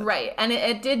nothing. Essentially. Right. And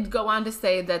it did go on to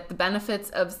say that the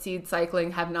benefits of seed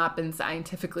cycling have not been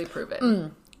scientifically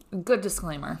proven. Good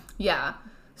disclaimer. Yeah.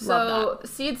 So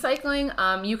seed cycling,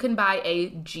 you can buy a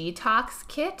G-Tox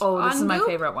kit. Oh, this is my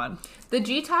favorite one. The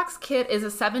G-Tox kit is a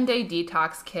 7-day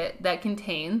detox kit that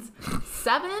contains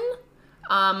 7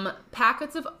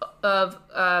 packets of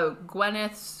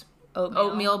Gwyneth's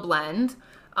oatmeal blend,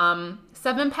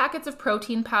 7 packets of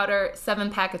protein powder,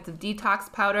 7 packets of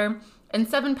detox powder, and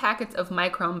 7 packets of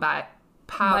microbiome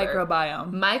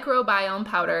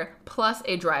powder, plus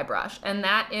a dry brush. And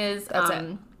that is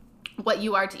what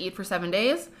you are to eat for 7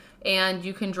 days. And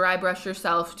you can dry brush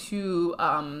yourself to...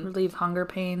 relieve hunger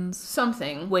pains.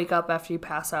 Something. Wake up after you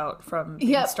pass out from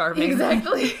being starving.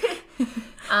 Exactly.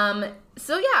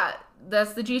 So yeah,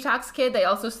 that's the G-Tox kit. They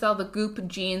also sell the Goop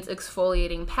Jeans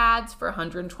exfoliating pads for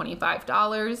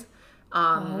 $125.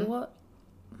 Oh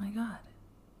my God.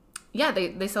 Yeah,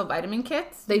 they sell vitamin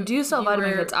kits. They do sell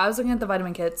vitamin kits. I was looking at the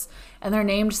vitamin kits, and they're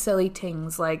named silly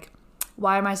things like,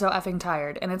 why am I so effing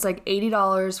tired? And it's like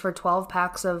 $80 for 12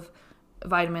 packs of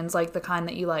vitamins, like the kind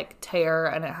that you like tear,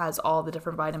 and it has all the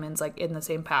different vitamins like in the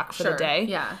same pack for the day.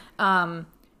 Yeah.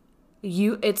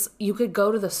 You could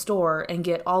go to the store and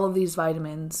get all of these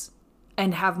vitamins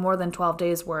and have more than 12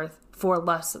 days worth for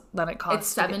less than it costs. It's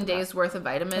 7 days worth of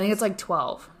vitamins. I think it's like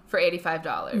 12 for $85.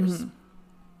 Mm-hmm.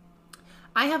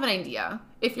 I have an idea.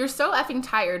 If you're so effing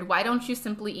tired, why don't you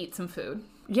simply eat some food?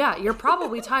 Yeah, you're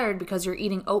probably tired because you're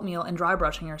eating oatmeal and dry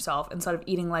brushing yourself instead of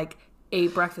eating like a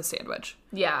breakfast sandwich.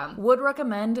 Yeah. Would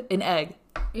recommend an egg.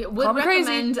 Would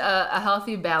recommend a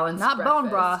healthy, balanced Not breakfast. Bone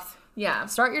broth. Yeah.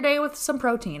 Start your day with some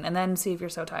protein and then see if you're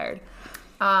so tired.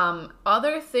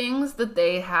 Other things that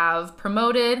they have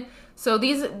promoted. So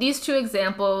these 2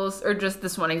 examples, or just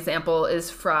this one example, is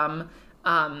from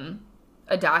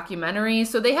a documentary.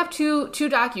 So they have two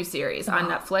docuseries on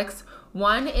Netflix.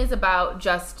 One is about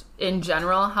just in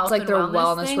general health and wellness. It's like their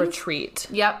wellness things. Retreat.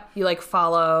 Yep. You like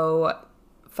follow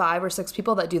 5 or 6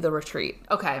 people that do the retreat.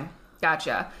 Okay,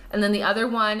 gotcha. And then the other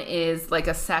one is like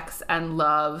a sex and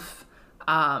love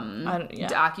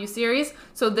docuseries.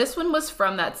 So this one was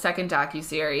from that second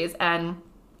docuseries, and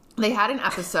they had an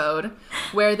episode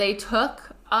where they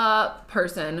took a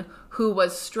person who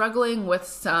was struggling with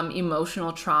some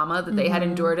emotional trauma that they had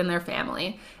endured in their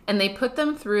family, and they put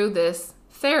them through this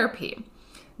therapy.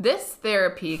 This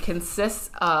therapy consists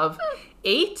of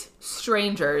 8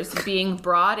 strangers being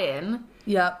brought in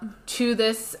to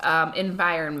this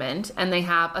environment, and they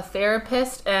have a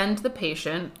therapist and the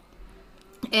patient,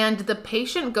 and the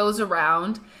patient goes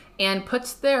around and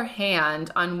puts their hand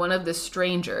on one of the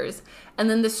strangers, and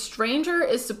then the stranger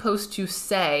is supposed to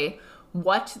say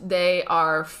what they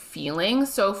are feeling.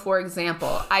 So, for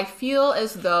example, I feel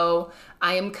as though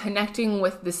I am connecting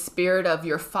with the spirit of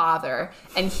your father,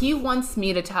 and he wants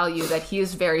me to tell you that he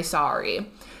is very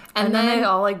sorry. And then they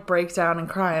all like break down and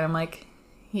cry, and I'm like,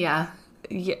 yeah,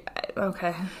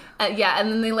 okay. Yeah,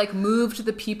 and then they like moved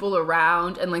the people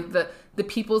around, and like the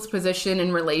people's position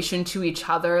in relation to each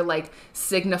other like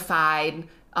signified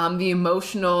the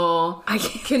emotional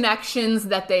connections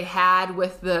that they had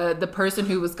with the person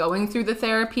who was going through the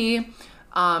therapy.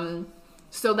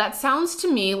 So that sounds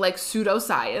to me like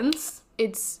pseudoscience.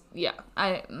 It's,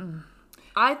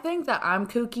 I think that I'm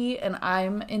kooky and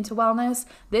I'm into wellness.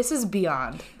 This is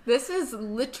beyond. This is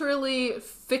literally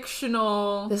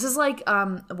fictional. This is like,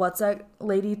 what's that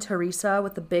lady, Teresa,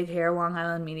 with the big hair, Long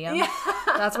Island Medium? Yeah.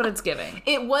 That's what it's giving.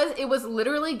 It was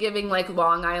literally giving like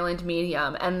Long Island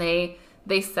Medium, and they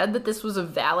said that this was a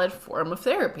valid form of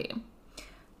therapy.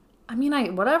 I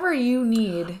mean, whatever you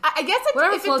need. I guess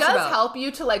if it does help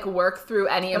you to like work through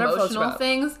any emotional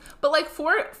things, but like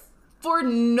for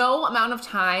no amount of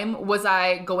time was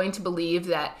I going to believe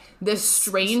that this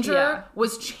stranger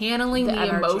was channeling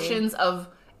the emotions of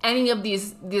any of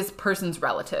this person's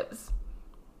relatives.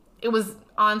 It was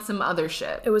on some other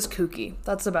shit. It was kooky.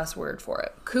 That's the best word for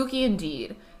it. Kooky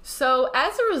indeed. So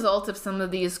as a result of some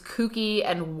of these kooky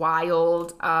and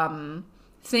wild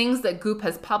things that Goop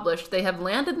has published, they have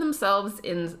landed themselves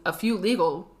in a few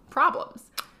legal problems.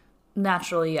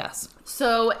 Naturally, yes.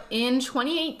 So in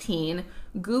 2018,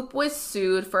 Goop was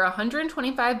sued for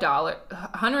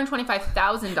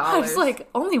 $125,000. I was like,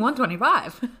 only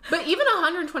 $125. But even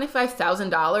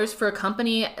 $125,000 for a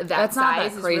company that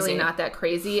size is really not that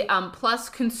crazy. Plus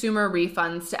consumer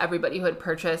refunds to everybody who had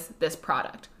purchased this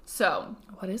product. So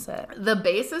what is it? The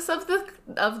basis of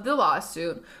the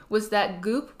lawsuit was that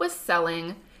Goop was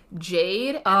selling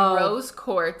jade and rose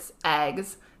quartz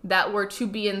eggs that were to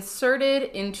be inserted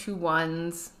into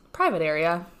one's private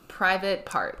area. Private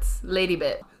parts. Lady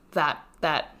bit. That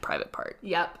private part.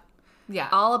 Yep. Yeah.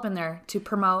 All up in there to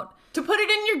promote. To put it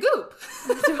in your Goop.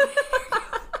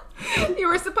 You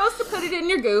were supposed to put it in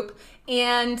your Goop.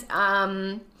 And,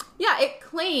 it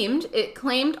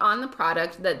claimed on the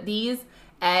product that these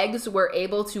eggs were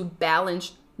able to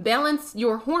balance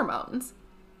your hormones.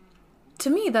 To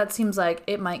me, that seems like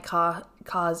it might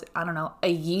cause, I don't know, a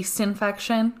yeast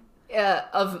infection.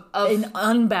 Of an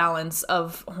unbalance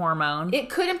of hormone. It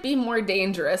couldn't be more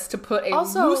dangerous to put a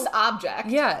loose object.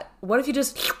 Yeah. What if you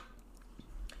just...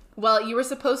 Well, you were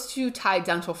supposed to tie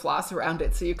dental floss around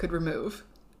it so you could remove.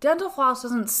 Dental floss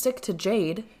doesn't stick to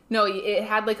jade. No, it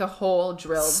had like a hole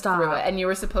drilled through it, and you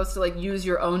were supposed to like use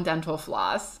your own dental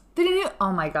floss. Didn't you?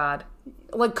 Oh my god.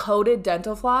 Like coated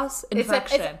dental floss?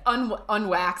 Infection. It's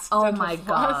unwaxed dental floss. Oh my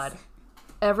god.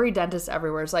 Every dentist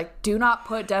everywhere is like, do not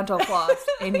put dental floss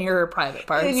in your private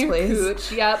parts, in your please.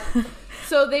 Cooch, yep.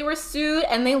 So they were sued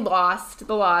and they lost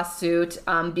the lawsuit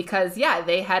because,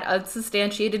 they had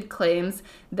unsubstantiated claims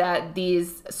that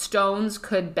these stones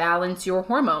could balance your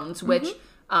hormones, which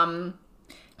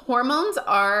hormones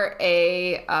are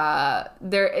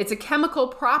it's a chemical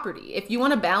property. If you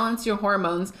want to balance your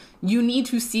hormones, you need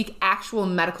to seek actual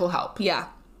medical help. Yeah.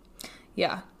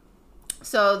 Yeah.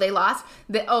 So they lost.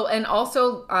 And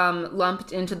also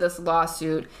lumped into this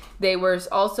lawsuit, they were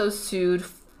also sued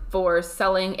for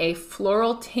selling a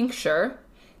floral tincture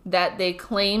that they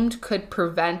claimed could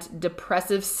prevent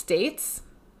depressive states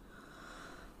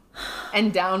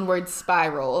and downward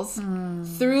spirals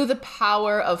through the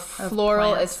power of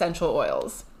floral essential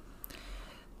oils.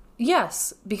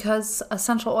 Yes, because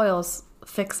essential oils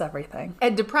fix everything.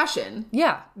 And depression.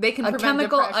 Yeah. They can prevent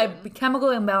depression. A chemical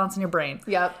imbalance in your brain.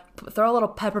 Yep. Throw a little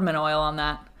peppermint oil on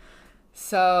that.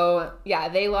 So,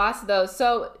 they lost those.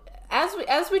 So,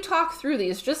 as we talk through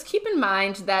these, just keep in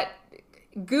mind that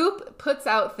Goop puts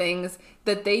out things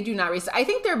that they do not research. I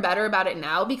think they're better about it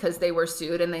now because they were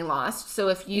sued and they lost. So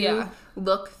if you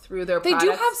look through their products... They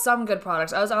do have some good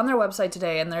products. I was on their website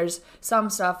today and there's some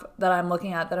stuff that I'm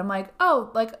looking at that I'm like,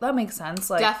 oh, like that makes sense.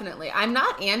 Like, definitely. I'm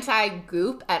not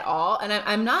anti-Goop at all. And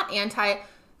I'm not anti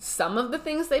some of the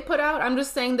things they put out. I'm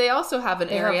just saying they also have an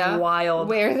area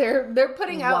where they're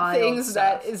putting out things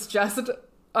that is just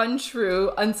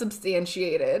untrue,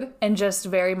 unsubstantiated. And just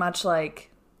very much like...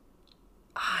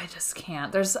 I just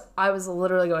can't. I was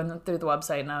literally going through the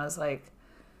website and I was like,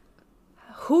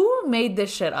 who made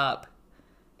this shit up?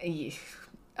 A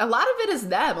lot of it is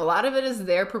them. A lot of it is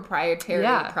their proprietary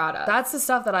product. That's the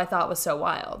stuff that I thought was so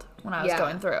wild when I was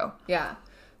going through. Yeah.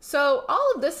 So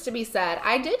all of this to be said,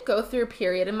 I did go through a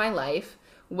period in my life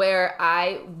where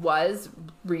I was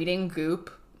reading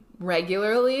Goop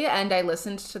regularly and I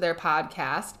listened to their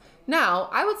podcast. Now,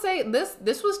 I would say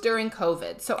this was during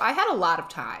COVID, so I had a lot of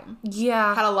time.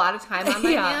 Yeah. Had a lot of time on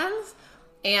my hands,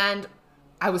 and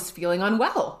I was feeling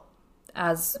unwell.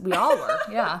 As we all were,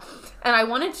 yeah. And I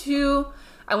wanted to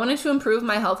improve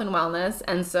my health and wellness,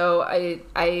 and so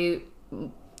I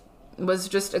was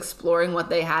just exploring what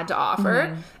they had to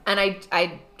offer, and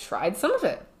I tried some of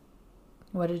it.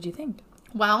 What did you think?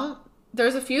 Well,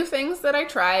 there's a few things that I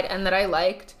tried and that I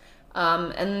liked.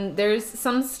 And there's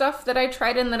some stuff that I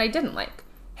tried and that I didn't like.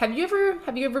 Have you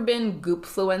ever been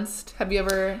Goop-fluenced? Have you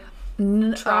ever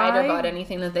tried or bought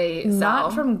anything that they sell?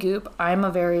 Not from Goop. I'm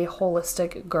a very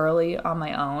holistic girly on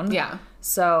my own. Yeah.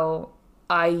 So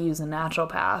I use a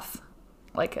naturopath.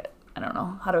 Like, I don't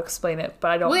know how to explain it,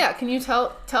 but I don't. Well, yeah. Can you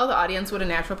tell the audience what a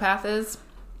naturopath is?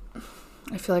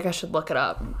 I feel like I should look it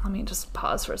up. Let me just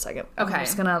pause for a second. Okay.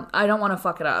 I don't want to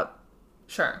fuck it up.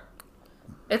 Sure.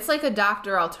 It's like a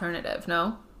doctor alternative,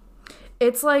 no?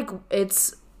 It's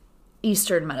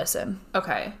Eastern medicine.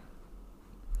 Okay.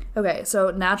 Okay,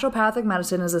 so naturopathic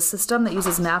medicine is a system that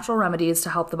uses natural remedies to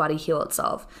help the body heal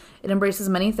itself. It embraces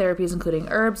many therapies, including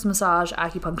herbs, massage,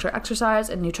 acupuncture, exercise,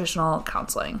 and nutritional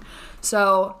counseling.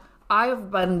 So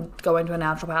I've been going to a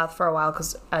naturopath for a while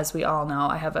because, as we all know,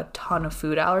 I have a ton of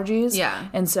food allergies. Yeah.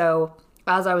 And so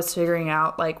as I was figuring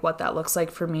out, like, what that looks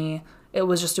like for me, it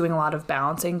was just doing a lot of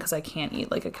balancing because I can't eat,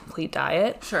 like, a complete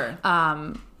diet. Sure.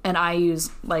 And I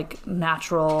use, like,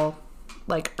 natural,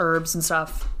 like, herbs and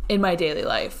stuff in my daily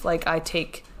life. Like, I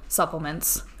take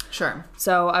supplements. Sure.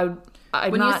 So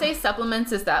when you say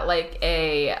supplements, is that like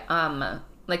a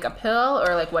pill,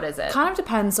 or like what is it? Kind of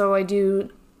depends. So I do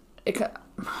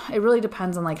it really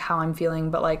depends on like how I'm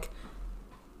feeling, but like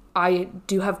I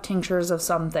do have tinctures of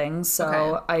some things. So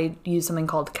Okay. I use something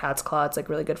called cat's claw. It's like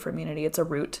really good for immunity. It's a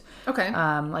root. Okay.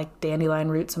 Like dandelion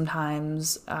root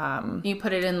sometimes. You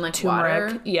put it in like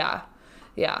turmeric. water? Yeah.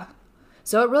 Yeah.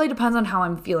 So it really depends on how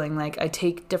I'm feeling. Like, I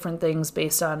take different things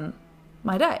based on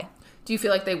my day. Do you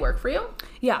feel like they work for you?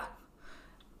 Yeah.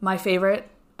 My favorite,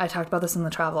 I talked about this in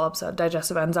the travel episode,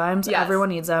 digestive enzymes. Yes. Everyone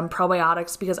needs them.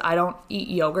 Probiotics, because I don't eat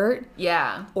yogurt.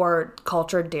 Yeah. Or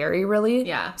cultured dairy, really.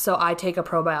 Yeah. So I take a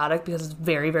probiotic because it's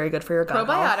very, very good for your gut health.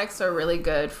 Probiotics are really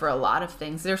good for a lot of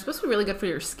things. They're supposed to be really good for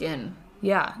your skin.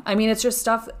 Yeah. I mean, it's just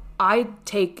stuff, I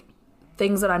take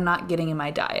things that I'm not getting in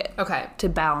my diet. Okay. To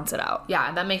balance it out.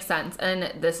 Yeah, that makes sense.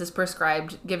 And this is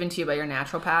prescribed, given to you by your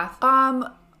naturopath?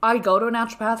 I go to a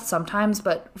naturopath sometimes,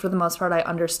 but for the most part, I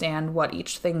understand what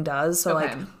each thing does. So,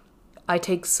 Okay. like, I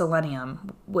take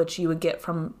selenium, which you would get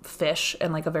from fish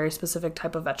and, like, a very specific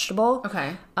type of vegetable.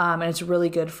 Okay. And it's really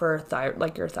good for,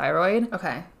 your thyroid.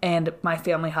 Okay. And my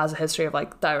family has a history of,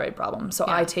 like, thyroid problems. So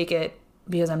Yeah. I take it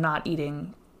because I'm not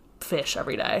eating fish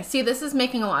every day. See, this is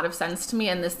making a lot of sense to me,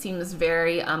 and this seems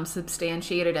very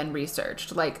substantiated and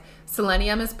researched. Like,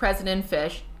 selenium is present in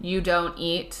fish. You don't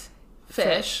eat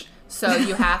fish. So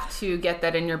you have to get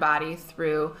that in your body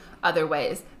through other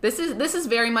ways. This is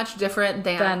very much different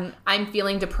than I'm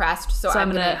feeling depressed, so I'm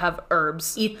gonna have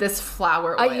herbs. Eat this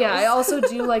flower oil. I also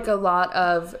do like a lot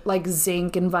of like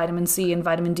zinc and vitamin C and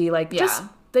vitamin D, like just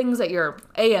things that your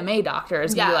AMA doctor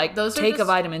is gonna be like, those take are a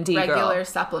vitamin D, regular girl.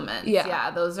 supplements.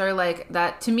 Yeah, those are like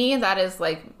that. To me, that is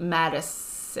like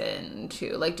medicine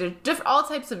too, like all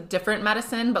types of different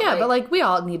medicine. But but like we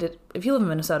all need it. If you live in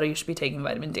Minnesota, you should be taking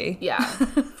vitamin D. Yeah,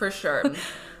 for sure.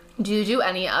 Do you do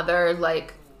any other,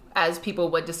 like, as people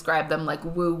would describe them, like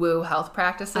woo-woo health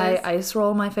practices? I ice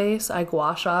roll my face. I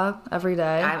gua sha every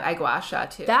day. I gua sha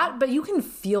too. But you can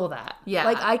feel that. Yeah.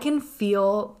 Like, I can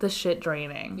feel the shit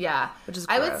draining. Yeah. Which is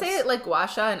gross. I would say, like, gua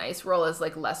sha and ice roll is,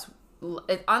 like, less,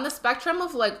 on the spectrum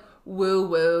of, like,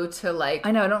 woo-woo to, like,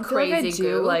 I know, I don't feel like I do,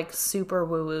 goo. like, super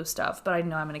woo-woo stuff, but I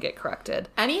know I'm gonna get corrected.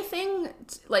 Anything,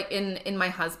 like, in my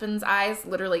husband's eyes,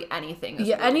 literally anything is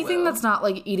woo-woo. Anything that's not,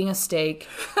 like, eating a steak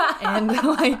and,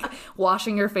 like,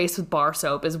 washing your face with bar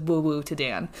soap is woo-woo to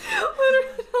Dan. Literally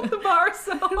not the bar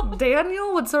soap.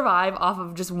 Daniel would survive off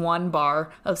of just one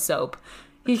bar of soap.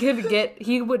 His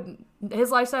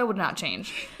lifestyle would not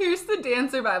change. Here's the Dan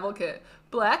survival kit.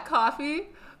 Black coffee,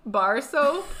 bar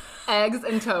soap, eggs,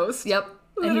 and toast. Yep.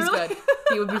 And he's good.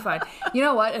 He would be fine. You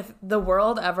know what? If the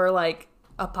world ever, like,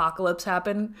 apocalypse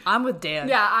happened, I'm with Dan.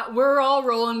 Yeah, we're all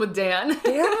rolling with Dan.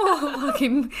 Dan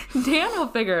will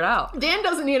figure it out. Dan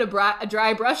doesn't need a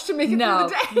dry brush to make it through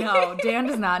the day. No, Dan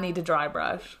does not need to dry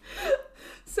brush.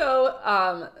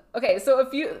 So, okay, so a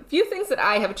few things that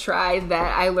I have tried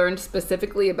that I learned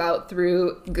specifically about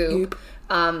through Goop.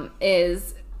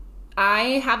 Is I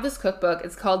have this cookbook.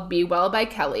 It's called Be Well by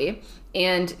Kelly.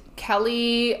 And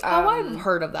Kelly... I've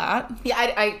heard of that. Yeah,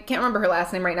 I can't remember her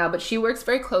last name right now, but she works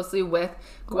very closely with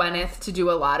Gwyneth to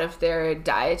do a lot of their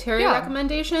dietary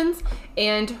recommendations.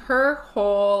 And her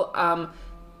whole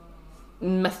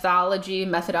methodology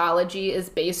is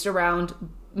based around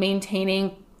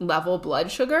maintaining level blood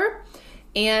sugar.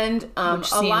 And a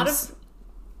lot of...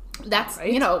 That's,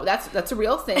 right? That's a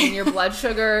real thing. Your blood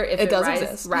sugar, if it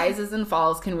rises and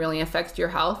falls, can really affect your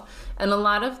health. And a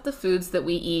lot of the foods that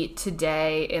we eat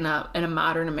today in a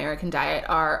modern American diet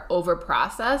are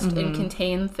over-processed and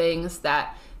contain things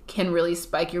that can really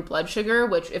spike your blood sugar,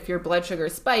 which if your blood sugar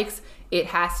spikes, it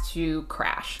has to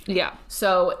crash. Yeah.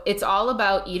 So it's all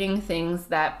about eating things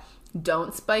that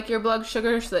don't spike your blood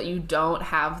sugar so that you don't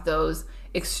have those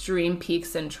extreme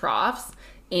peaks and troughs.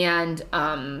 And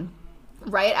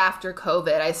right after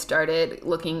COVID, I started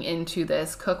looking into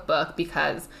this cookbook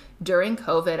because during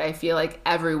COVID, I feel like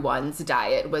everyone's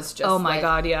diet was just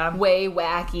God, yeah, way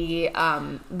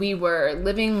wacky. We were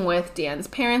living with Dan's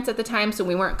parents at the time, so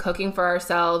we weren't cooking for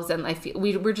ourselves, and I feel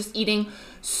we were just eating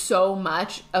so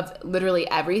much of literally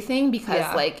everything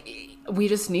because we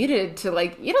just needed to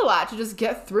eat a lot to just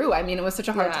get through. I mean, it was such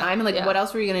a hard time, and what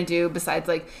else were you gonna do besides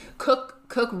cook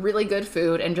really good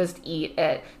food and just eat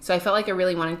it? So I felt like I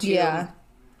really wanted to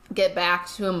get back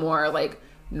to a more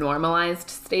normalized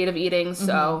state of eating.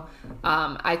 So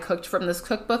I cooked from this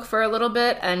cookbook for a little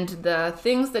bit, and the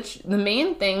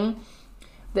main thing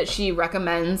that she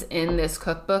recommends in this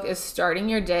cookbook is starting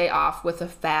your day off with a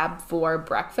Fab 4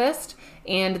 breakfast.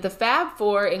 And the Fab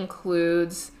 4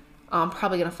 includes, I'm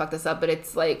probably gonna fuck this up, but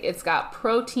it's got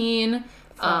protein,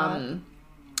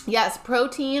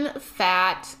 protein,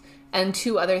 fat, and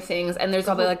 2 other things, and there's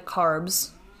probably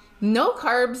carbs. No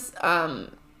carbs,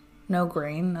 no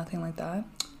grain, nothing like that.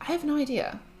 I have no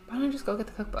idea. Why don't I just go get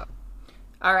the cookbook?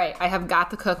 All right, I have got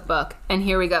the cookbook, and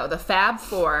here we go. The Fab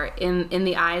 4, in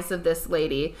the eyes of this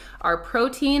lady, are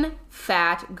protein,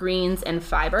 fat, greens, and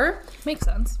fiber. Makes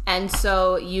sense. And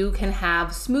so you can have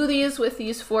smoothies with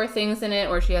these 4 things in it,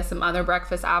 or she has some other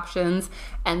breakfast options.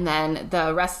 And then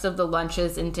the rest of the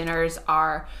lunches and dinners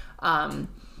are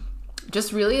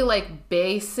just really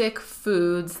basic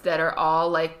foods that are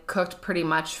all cooked pretty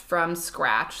much from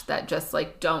scratch that just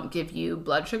don't give you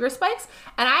blood sugar spikes.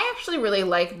 And I actually really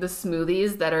like the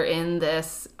smoothies that are in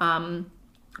this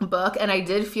book, and I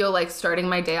did feel like starting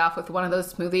my day off with one of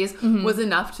those smoothies was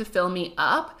enough to fill me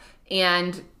up,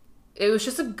 and it was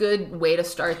just a good way to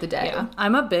start the day. Yeah,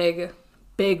 I'm a big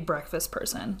breakfast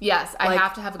person. Yes, I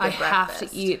have to have a good breakfast. I have to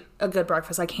eat a good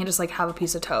breakfast. I can't just have a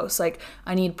piece of toast.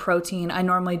 I need protein. I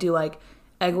normally do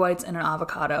egg whites and an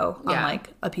avocado on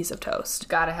a piece of toast.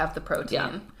 Gotta have the protein.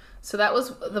 Yeah. So that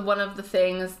was one of the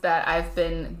things that I've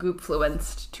been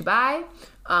Goop-fluenced to buy.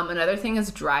 Another thing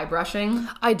is dry brushing.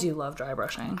 I do love dry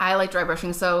brushing. I like dry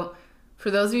brushing. So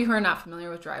for those of you who are not familiar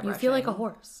with dry brushing, you feel like a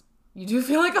horse. You do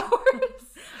feel like a horse.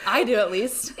 I do, at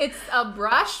least. It's a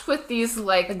brush with these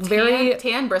very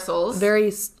tan bristles.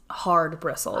 Very hard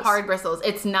bristles. Hard bristles.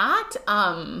 It's not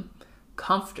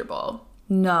comfortable.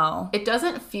 No. It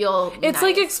doesn't feel It's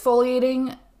nice.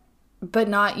 Exfoliating, but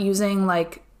not using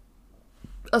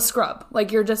a scrub.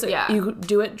 You're just you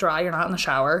do it dry, you're not in the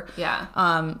shower. Yeah.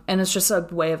 And it's just a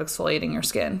way of exfoliating your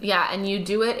skin. Yeah, and you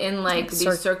do it in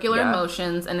these circular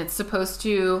motions, and it's supposed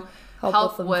to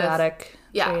help with lymphatic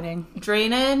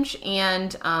drainage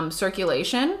and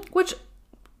circulation, which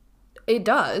it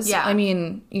does. Yeah. I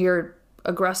mean, you're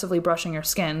aggressively brushing your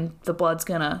skin, the blood's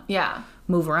gonna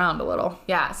move around a little.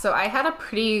 Yeah, so I had a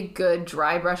pretty good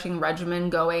dry brushing regimen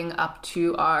going up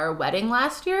to our wedding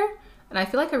last year, and I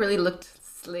feel like I really looked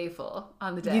slayful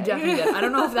on the day. You definitely did. I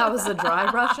don't know if that was the dry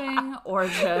brushing or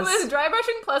just... It was dry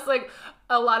brushing plus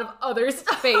a lot of other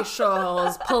stuff.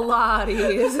 Facials,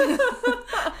 Pilates.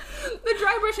 The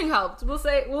dry brushing helped.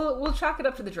 We'll chalk it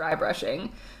up to the dry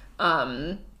brushing.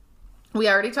 We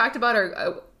already talked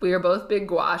about we are both big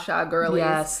gua sha girlies.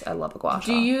 Yes, I love a gua sha.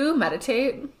 Do you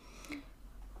meditate?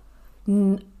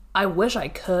 I wish I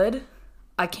could.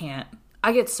 I can't.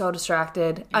 I get so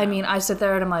distracted. Yeah. I mean, I sit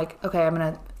there and I'm like, okay, I'm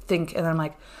going to think. And then I'm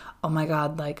like, oh my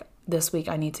God, this week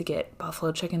I need to get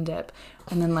buffalo chicken dip.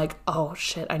 And then oh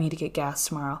shit, I need to get gas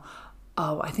tomorrow.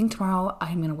 Oh, I think tomorrow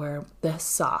I'm going to wear this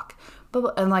sock.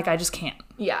 And I just can't.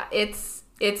 Yeah, it's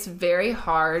very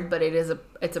hard, but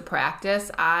it's a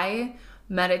practice. I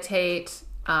meditate.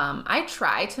 I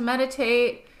try to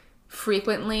meditate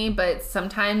frequently, but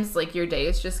sometimes your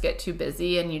days just get too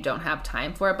busy and you don't have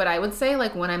time for it. But I would say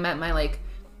when I'm at my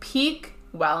peak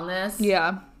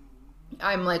wellness,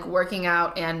 I'm working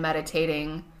out and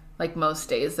meditating most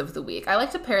days of the week. I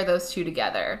like to pair those two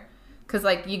together because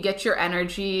you get your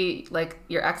energy,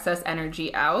 your excess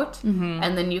energy out,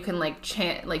 and then you can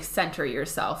chant, center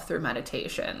yourself through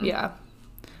meditation. Yeah,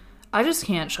 I just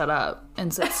can't shut up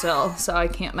and sit still, so I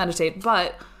can't meditate.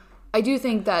 But I do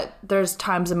think that there's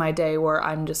times in my day where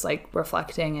I'm just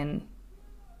reflecting and,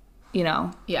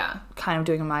 kind of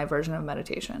doing my version of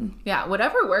meditation. Yeah,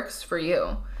 whatever works for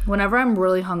you. Whenever I'm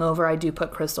really hungover, I do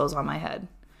put crystals on my head.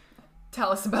 Tell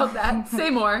us about that. Say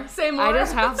more. I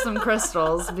just have some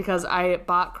crystals because I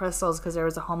bought crystals because there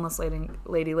was a homeless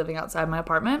lady living outside my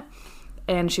apartment,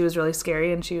 and she was really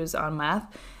scary and she was on meth.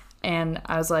 And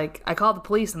I was like, I called the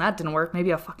police and that didn't work.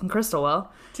 Maybe a fucking crystal will.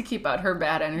 To keep out her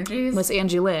bad energies? Miss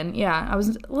Angie Lynn. Yeah, I was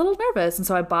a little nervous. And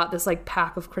so I bought this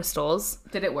pack of crystals.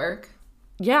 Did it work?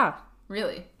 Yeah.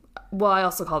 Really? Well, I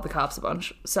also called the cops a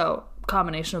bunch, so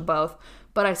combination of both.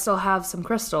 But I still have some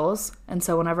crystals, and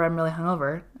so whenever I'm really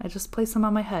hungover, I just place them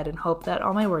on my head and hope that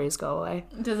all my worries go away.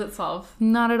 Does it solve?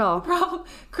 Not at all. Problem.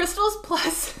 Crystals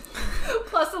plus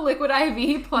a liquid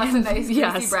IV plus a nice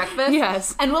juicy breakfast.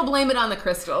 Yes. And we'll blame it on the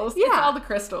crystals. Yeah. It's all the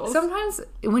crystals. Sometimes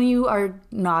when you are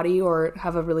naughty or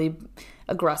have a really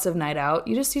aggressive night out,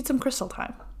 you just need some crystal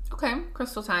time. Okay,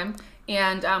 crystal time.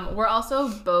 And we're also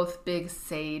both big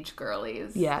sage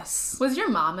girlies. Yes. Was your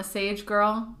mom a sage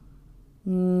girl?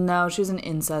 No, she's an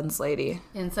incense lady.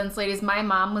 Incense ladies. My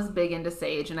mom was big into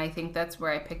sage, and I think that's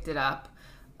where I picked it up.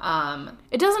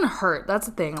 It doesn't hurt. That's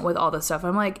the thing with all this stuff.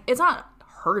 I'm like, it's not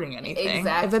hurting anything.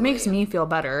 Exactly. If it makes me feel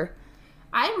better.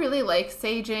 I really like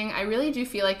saging. I really do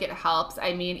feel like it helps.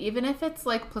 I mean, even if it's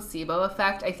like placebo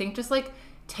effect, I think just like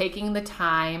taking the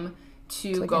time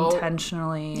to like go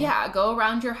intentionally. Yeah, go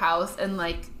around your house and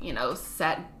like, you know,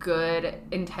 set good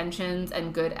intentions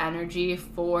and good energy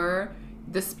for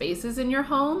the spaces in your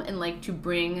home and like to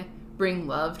bring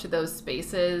love to those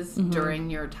spaces during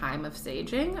your time of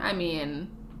saging. I mean,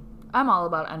 I'm all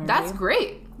about energy. That's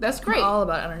great. I'm all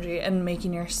about energy and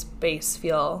making your space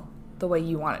feel the way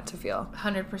you want it to feel.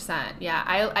 100%. Yeah.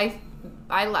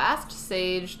 I last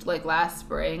saged like last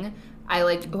spring.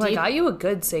 I got you a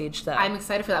good sage though. I'm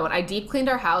excited for that one. I deep cleaned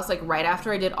our house like right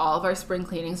after I did all of our spring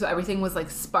cleaning, so everything was like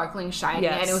sparkling shiny,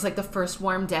 and it was like the first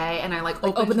warm day, and I like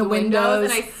opened the windows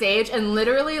and I saged, and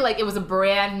literally like it was a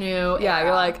brand new era.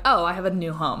 You're like, oh, I have a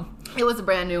new home. It was a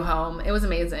brand new home. It was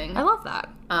amazing. I love that.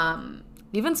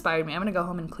 You've inspired me. I'm gonna go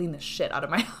home and clean the shit out of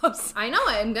my house. I know.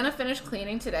 I'm gonna finish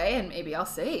cleaning today, and maybe I'll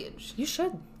sage. You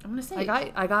should. I'm gonna sage.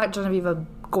 I got Genevieve a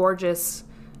gorgeous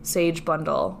sage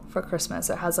bundle for Christmas.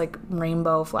 It has like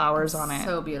rainbow flowers on it.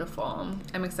 So beautiful.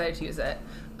 I'm excited to use it.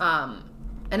 And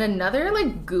another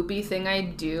like goopy thing I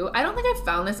do, I don't think I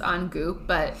found this on Goop,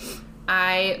 but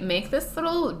I make this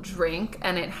little drink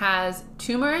and it has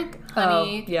turmeric,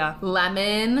 honey,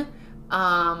 lemon,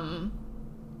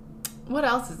 what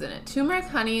else is in it? Turmeric,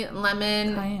 honey,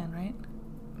 lemon, cayenne, right?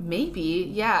 Maybe,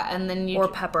 yeah. And then or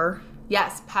pepper.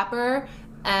 Yes, pepper.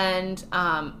 And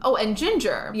and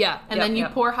ginger. Yeah. And then you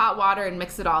pour hot water and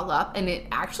mix it all up, and it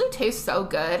actually tastes so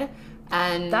good.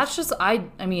 And that's just I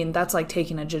mean, that's like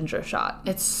taking a ginger shot.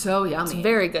 It's so yummy. It's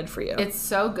very good for you. It's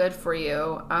so good for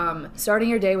you. Starting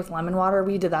your day with lemon water,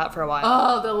 we did that for a while.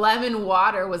 Oh, the lemon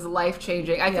water was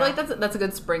life-changing. I feel like that's a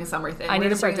good spring-summer thing. I need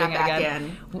to start doing it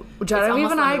again.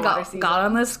 Genevieve and I got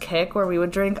on this kick where we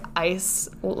would drink ice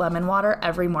lemon water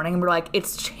every morning, and we're like,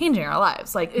 it's changing our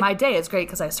lives. Like, my day is great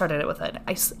because I started it with an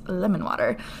ice lemon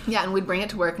water. Yeah, and we'd bring it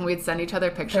to work, and we'd send each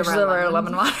other pictures of our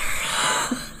lemon water.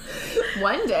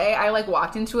 One day I like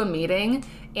walked into a meeting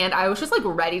and I was just like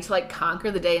ready to like conquer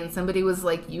the day, and somebody was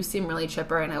like, you seem really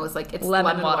chipper, and I was like, it's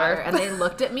lemon water. And they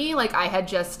looked at me like I had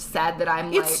just said that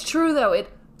I'm like... It's true though.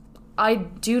 I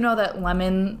do know that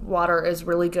lemon water is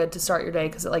really good to start your day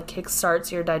because it like kickstarts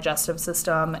your digestive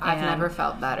system. I've never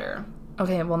felt better.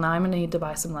 Okay, well now I'm going to need to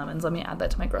buy some lemons. Let me add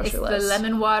that to my grocery list. It's the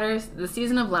lemon water, the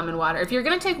season of lemon water. If you're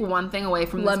going to take one thing away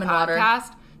from this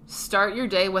podcast... Start your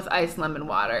day with iced lemon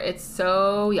water. It's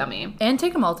so yummy. And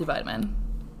take a multivitamin.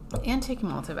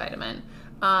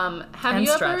 Have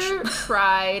you ever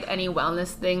tried any wellness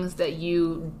things that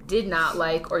you did not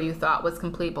like or you thought was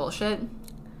complete bullshit?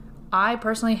 I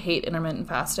personally hate intermittent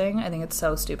fasting. I think it's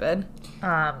so stupid.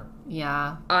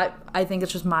 Yeah. I think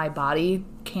it's just my body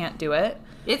can't do it.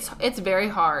 It's very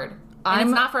hard. And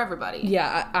it's not for everybody.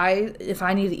 Yeah, if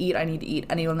I need to eat, I need to eat.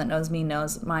 Anyone that knows me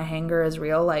knows my hanger is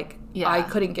real. Like, I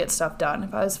couldn't get stuff done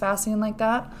if I was fasting like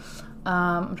that.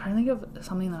 I'm trying to think of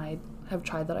something that I have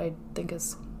tried that I think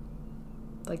is,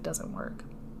 like, doesn't work.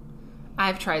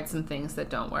 I've tried some things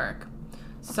that don't work.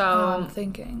 So... I'm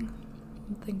thinking.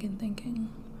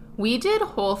 We did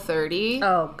Whole30.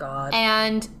 Oh, God.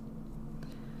 And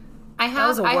that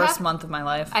was the worst month of my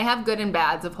life. I have good and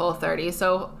bads of Whole30.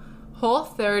 So...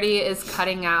 Whole30 is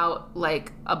cutting out,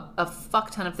 like, a fuck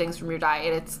ton of things from your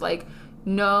diet. It's, like,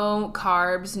 no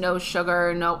carbs, no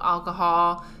sugar, no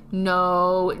alcohol,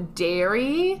 no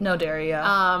dairy. No dairy,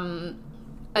 yeah.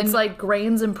 It's, like,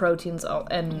 grains and proteins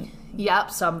and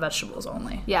some vegetables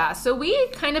only. Yeah, so we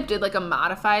kind of did, like, a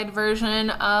modified version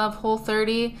of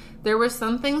Whole30. There were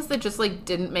some things that just, like,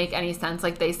 didn't make any sense.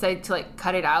 Like, they said to, like,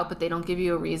 cut it out, but they don't give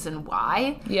you a reason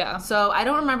why. Yeah. So I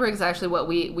don't remember exactly what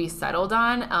we settled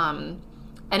on.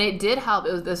 And it did help.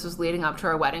 This was leading up to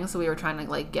our wedding, so we were trying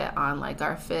to, like, get on, like,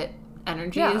 our fit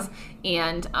energies.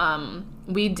 Yeah. And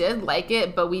we did like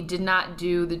it, but we did not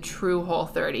do the true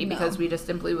Whole30 because we just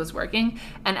simply was working.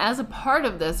 And as a part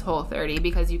of this Whole30,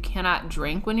 because you cannot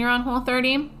drink when you're on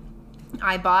Whole30,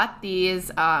 I bought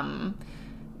these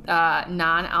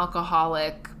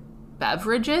non-alcoholic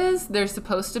beverages. They're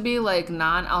supposed to be like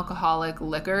non-alcoholic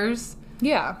liquors.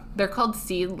 Yeah. They're called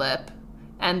Seed Lip,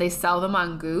 and they sell them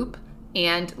on Goop.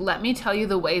 And let me tell you,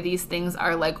 the way these things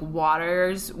are like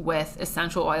waters with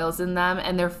essential oils in them,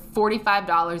 and they're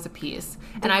 $45 a piece.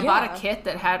 And I bought a kit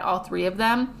that had all 3 of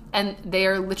them, and they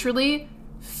are literally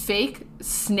fake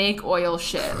snake oil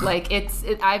shit. Like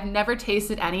I've never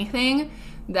tasted anything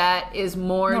that is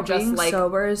more just being like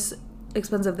sober is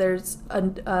expensive. There's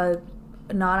a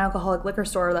non-alcoholic liquor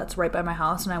store that's right by my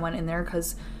house, and I went in there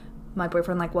because my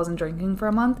boyfriend like wasn't drinking for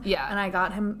a month. Yeah, and I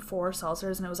got him 4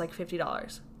 seltzers, and it was like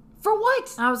 $50. For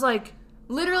what? And I was like,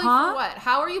 literally, for what?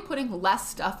 How are you putting less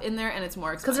stuff in there and it's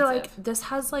more expensive? Because they're like, this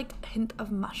has like a hint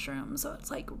of mushroom, so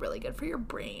it's like really good for your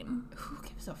brain. Who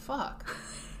gives a fuck?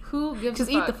 Who gives a fuck?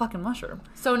 Just eat the fucking mushroom.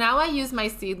 So now I use my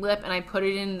Seed Lip and I put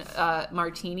it in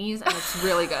martinis, and it's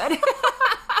really good.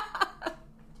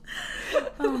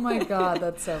 Oh my god,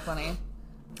 that's so funny.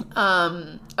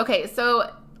 Okay,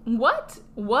 so what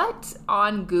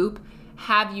on Goop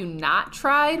have you not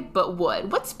tried but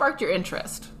would? What sparked your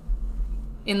interest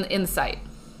in the site?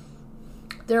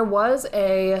 There was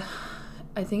I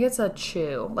think it's a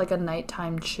chew, like a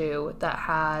nighttime chew that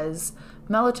has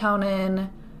melatonin,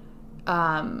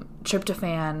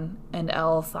 tryptophan, and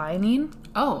L-theanine.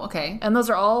 Oh, okay. And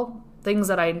those are all things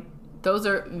that those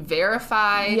are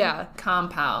verified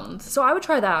compounds. So I would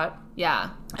try that.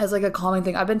 Yeah. As like a calming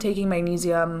thing. I've been taking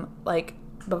magnesium like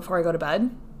before I go to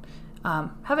bed.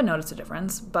 Haven't noticed a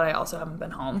difference, but I also haven't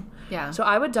been home. Yeah. So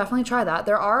I would definitely try that.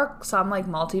 There are some like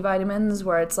multivitamins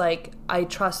where it's like I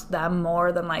trust them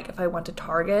more than like if I went to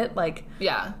Target. Like,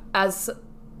 yeah. As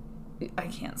I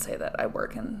can't say that I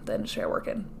work in the industry I work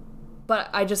in, but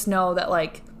I just know that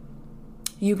like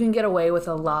you can get away with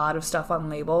a lot of stuff on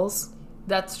labels.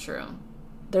 That's true.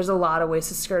 There's a lot of ways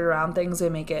to skirt around things. They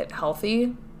make it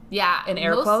healthy. Yeah. In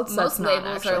air quotes. Most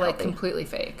labels are like healthy. completely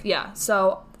fake. Yeah.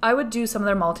 So I would do some of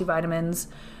their multivitamins.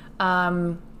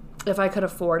 If I could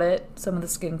afford it, some of the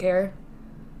skincare.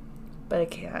 But I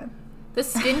can't. The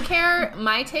skincare,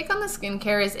 my take on the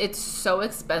skincare is it's so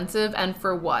expensive, and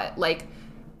for what? Like,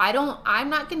 I'm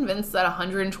not convinced that a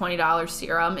 $120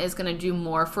 serum is going to do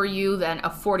more for you than a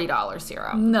 $40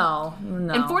 serum. No. And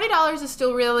 $40 is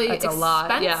still really expensive. A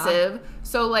lot, yeah.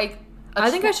 So, like... I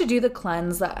think I should do the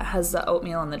cleanse that has the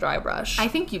oatmeal and the dry brush. I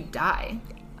think you'd die.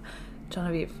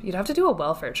 Genevieve, you'd have to do a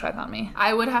welfare check on me.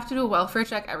 I would have to do a welfare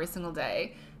check every single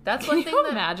day. That's one thing. Can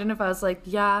you imagine if I was like,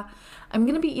 yeah, I'm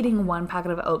going to be eating 1 packet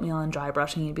of oatmeal and dry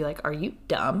brush, and you'd be like, are you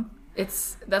dumb?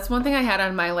 That's one thing I had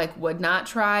on my like would not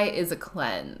try is a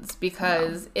cleanse,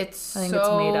 because it's so it's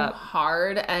made up.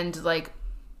 Hard, and like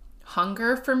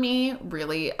hunger for me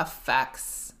really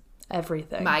affects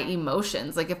everything, my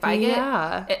emotions. Like if I get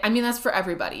I mean that's for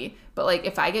everybody, but like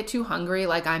if I get too hungry,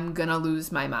 like I'm gonna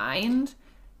lose my mind.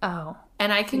 Oh.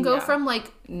 And I can go from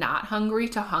like not hungry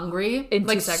to hungry in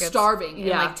like 2 seconds. Starving in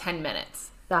like 10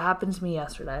 minutes. That happened to me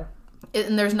yesterday.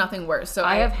 And there's nothing worse. So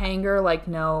I have hanger like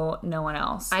no one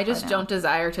else. I just don't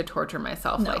desire to torture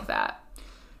myself like that.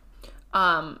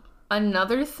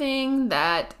 Another thing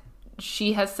that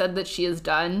she has said that she has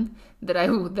done that I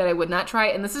would not try,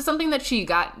 and this is something that she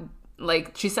got,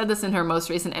 like, she said this in her most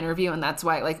recent interview, and that's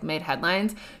why it like made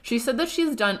headlines. She said that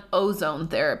she's done ozone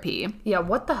therapy. Yeah,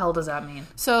 what the hell does that mean?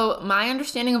 So my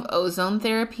understanding of ozone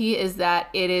therapy is that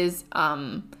it is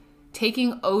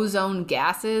taking ozone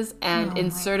gases and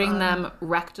inserting them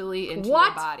rectally into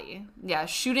your body. Yeah,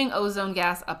 shooting ozone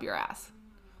gas up your ass.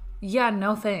 Yeah,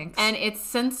 no thanks. And it's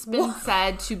since been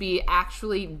said to be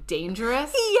actually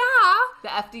dangerous. Yeah. The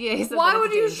FDA said why that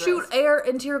would it's you dangerous. shoot air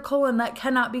into your colon? That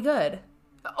cannot be good.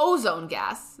 Ozone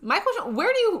gas. My question: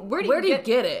 Where do you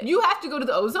get it? You have to go to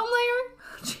the ozone layer.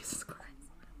 Jesus Christ!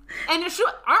 And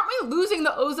aren't we losing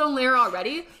the ozone layer already?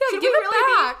 Yeah, give it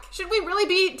back. Should we really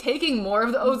be taking more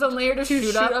of the ozone layer to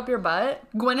shoot up your butt?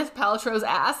 Gwyneth Paltrow's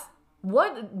ass?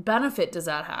 What benefit does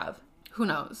that have? Who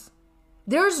knows?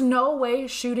 There's no way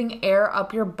shooting air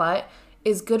up your butt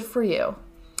is good for you.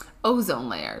 Ozone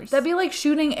layers. That'd be like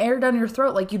shooting air down your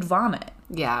throat, like you'd vomit.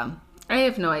 Yeah. I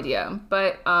have no idea,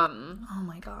 but oh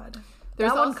my god,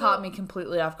 that one caught me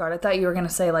completely off guard. I thought you were gonna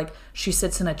say like she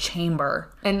sits in a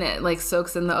chamber and it like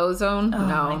soaks in the ozone. Oh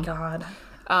no, my god.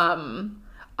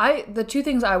 The 2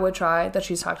 things I would try that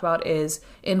she's talked about is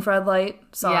infrared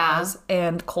light saunas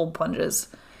and cold plunges.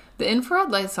 The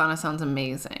infrared light sauna sounds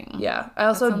amazing. Yeah, I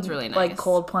also sounds really nice. Like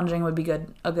cold plunging would be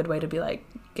a good way to be like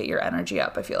get your energy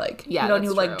up. I feel like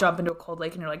like jump into a cold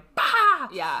lake and you're like bah.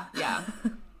 Yeah.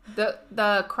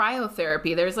 The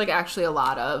cryotherapy, there's like actually a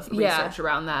lot of research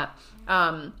around that.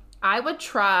 I would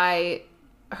try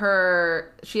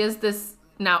she has this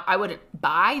now I wouldn't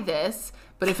buy this,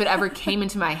 but if it ever came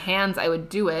into my hands, I would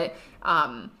do it.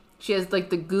 She has like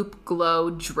the Goop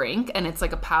Glow drink, and it's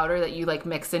like a powder that you like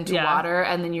mix into water,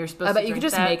 and then you're supposed to drink you could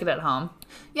just make it at home.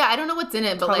 Yeah, I don't know what's in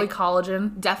it, but probably like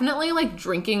collagen. Definitely like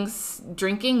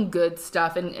drinking good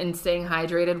stuff and staying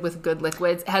hydrated with good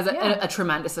liquids has a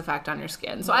tremendous effect on your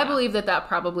skin. So I believe that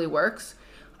probably works.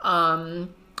 And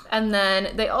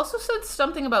then they also said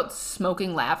something about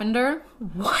smoking lavender.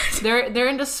 What? They're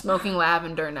into smoking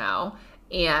lavender now,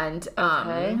 and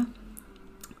okay.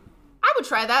 I would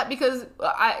try that because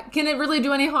can it really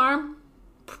do any harm?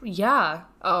 Yeah.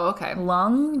 Oh, okay.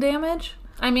 Lung damage?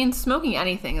 I mean, smoking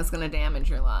anything is going to damage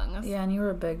your lungs. Yeah, and you were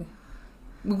a big...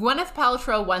 Gwyneth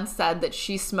Paltrow once said that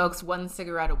she smokes 1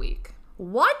 cigarette a week.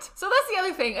 What? So that's the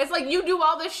other thing. It's like you do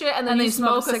all this shit and then you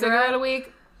smoke a cigarette a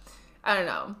week. I don't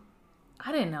know.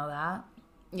 I didn't know that.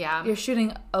 Yeah. You're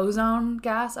shooting ozone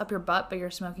gas up your butt, but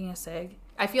you're smoking a cig.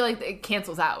 I feel like it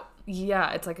cancels out.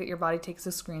 Yeah, it's like your body takes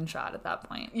a screenshot at that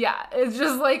point. Yeah, it's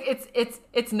just like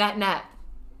it's net.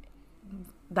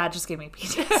 That just gave me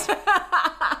PTSD.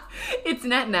 It's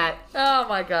net. Oh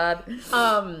my god.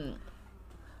 Some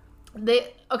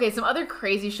other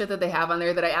crazy shit that they have on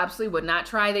there that I absolutely would not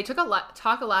try. They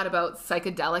talk a lot about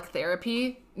psychedelic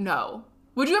therapy. No.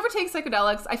 Would you ever take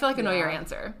psychedelics? I feel like I know your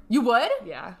answer. You would?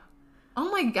 Yeah. Oh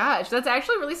my gosh, that's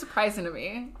actually really surprising to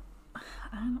me. I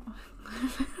don't know.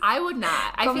 I would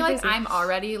not. I feel like I'm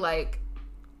already like,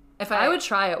 if I would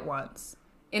try it once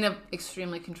in an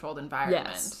extremely controlled environment.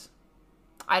 Yes.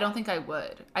 I don't think I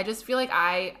would. I just feel like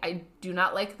I do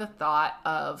not like the thought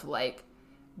of like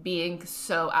being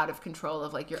so out of control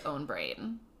of like your own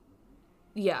brain.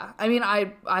 Yeah, I mean,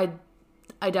 I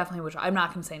definitely would try. I'm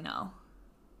not gonna say no.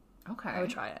 Okay, I would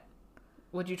try it.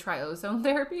 Would you try ozone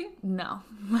therapy? No.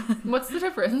 What's the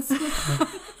difference?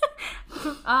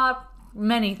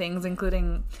 Many things,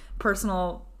 including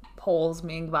personal holes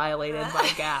being violated by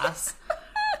gas.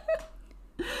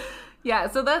 Yeah,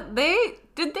 so I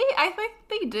think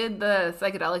they did the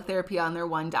psychedelic therapy on their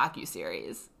one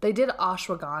docuseries. They did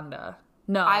ashwagandha.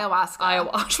 No.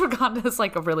 Ayahuasca. Ashwagandha is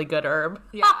like a really good herb.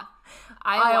 Yeah.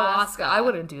 Ayahuasca. I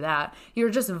wouldn't do that. You're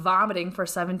just vomiting for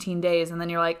 17 days and then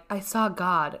you're like, I saw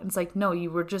God. And it's like, no, you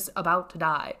were just about to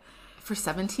die. For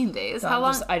 17 days? So How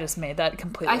long? I just made that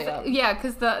completely up. Yeah,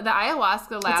 because the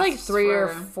ayahuasca lasts it's like 3 or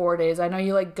 4 days. I know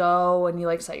you like go and you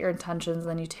like set your intentions,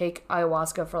 then you take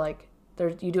ayahuasca for like,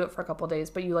 you do it for a couple days,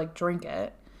 but you like drink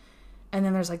it. And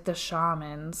then there's like the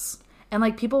shamans. And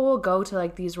like people will go to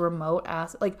like these remote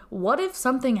like what if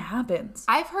something happens?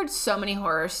 I've heard so many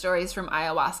horror stories from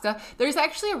ayahuasca. There's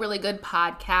actually a really good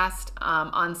podcast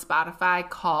on Spotify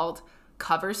called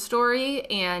Cover Story,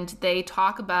 and they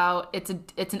talk about it's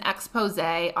an expose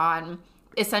on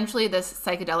essentially this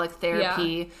psychedelic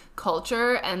therapy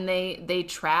culture, and they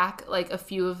track like a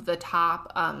few of the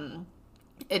top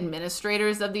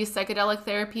administrators of these psychedelic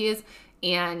therapies,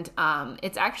 and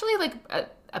it's actually like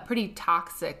a pretty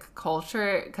toxic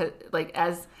culture, 'cause, like,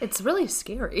 as it's really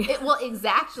scary. Well,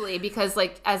 exactly, because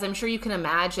like as I'm sure you can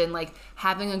imagine, like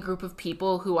having a group of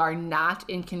people who are not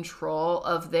in control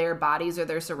of their bodies or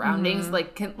their surroundings,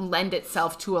 like can lend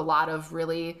itself to a lot of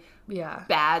really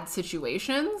bad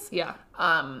situations. Yeah.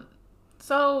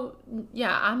 So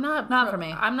yeah, I'm not for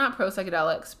me. I'm not pro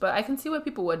psychedelics, but I can see what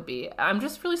people would be. I'm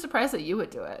just really surprised that you would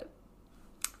do it.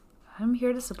 I'm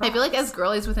here to surprise. I feel like as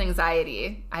girlies with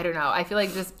anxiety, I don't know. I feel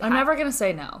like just... I'm never going to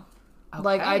say no. Okay.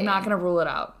 Like, I'm not going to rule it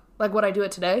out. Like, would I do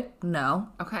it today? No.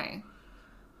 Okay.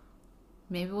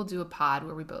 Maybe we'll do a pod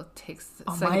where we both take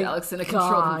psychedelics in a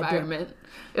controlled environment.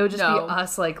 It would just be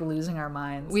us, like, losing our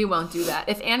minds. We won't do that.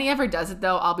 If Annie ever does it,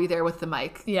 though, I'll be there with the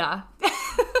mic. Yeah.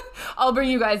 I'll bring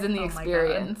you guys in the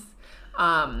experience.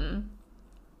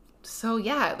 So,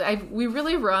 yeah, we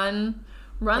really run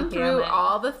through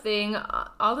all the things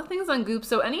on Goop.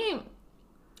 So any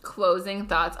closing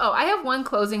thoughts? Oh, I have one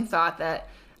closing thought that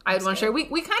I'd want to share. We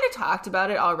kind of talked about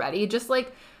it already. Just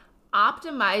like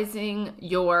optimizing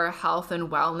your health and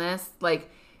wellness,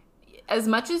 like as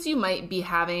much as you might be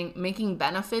making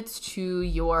benefits to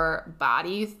your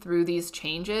body through these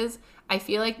changes, I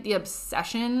feel like the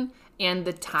obsession and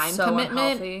the time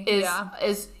commitment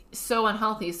is so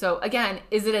unhealthy. So again,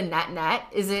 is it a net?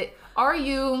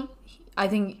 I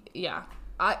think,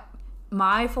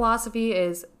 my philosophy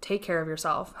is take care of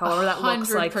yourself, however that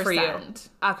looks like for you.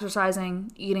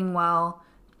 Exercising, eating well,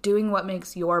 doing what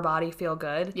makes your body feel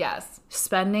good. Yes.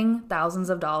 Spending thousands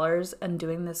of dollars and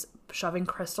doing this, shoving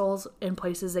crystals in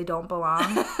places they don't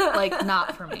belong, like,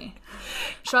 not for me.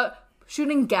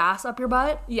 Shooting gas up your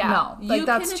butt? Yeah. No, like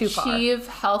that's too far. You can achieve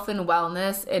health and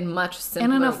wellness in much simpler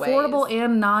ways. In an affordable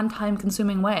and non-time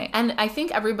consuming way. And I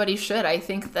think everybody should. I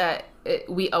think that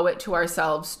we owe it to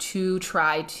ourselves to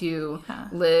try to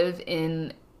live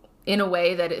in a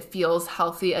way that it feels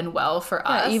healthy and well for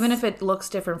us. Even if it looks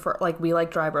different for, like, we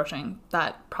like dry brushing.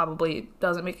 That probably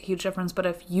doesn't make a huge difference, but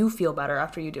if you feel better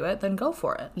after you do it, then go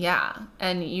for it. Yeah,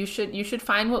 and you should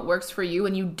find what works for you,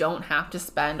 and you don't have to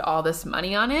spend all this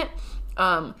money on it.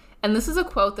 And this is a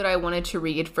quote that I wanted to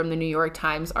read from the New York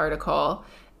Times article,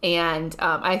 and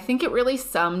I think it really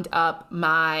summed up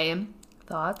my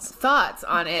thoughts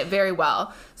on it very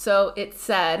well. So it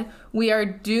said, "We are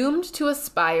doomed to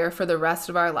aspire for the rest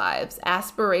of our lives.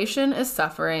 Aspiration is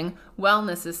suffering.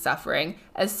 Wellness is suffering.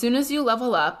 As soon as you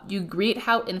level up, you greet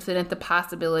how infinite the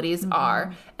possibilities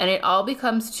are, and it all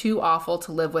becomes too awful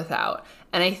to live without."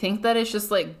 And I think that it's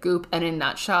just like Goop in a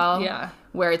nutshell. Yeah.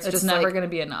 Where it's just never like, going to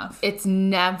be enough. It's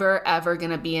never, ever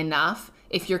going to be enough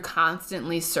if you're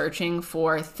constantly searching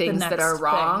for things that are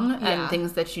wrong and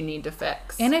things that you need to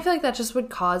fix. And I feel like that just would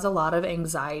cause a lot of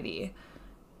anxiety.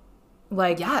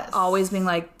 Like, always being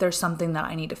like, there's something that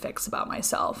I need to fix about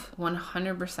myself.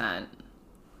 100%.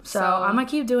 So I'm going to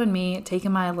keep doing me,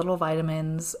 taking my little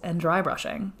vitamins and dry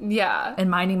brushing. Yeah. And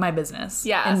minding my business.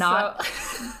 Yeah. And not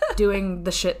doing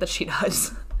the shit that she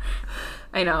does.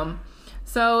 I know.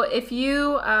 So if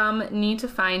you need to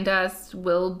find us,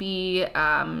 we'll be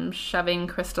shoving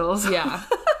crystals. Yeah.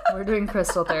 We're doing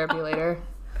crystal therapy later.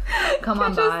 Come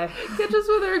on by. Catch us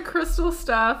with our crystal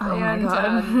stuff. Oh and my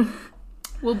God.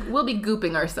 we'll be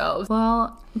gooping ourselves.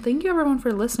 Well, thank you everyone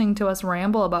for listening to us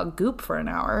ramble about Goop for an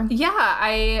hour. Yeah,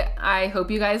 I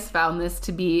hope you guys found this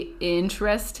to be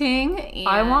interesting. And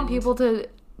I want people to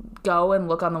go and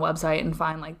look on the website and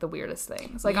find, like, the weirdest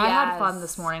things. Like, I had fun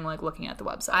this morning, like, looking at the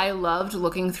website. I loved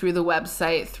looking through the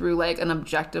website through, like, an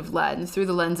objective lens, through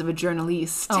the lens of a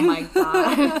journalist. Oh my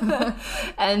God.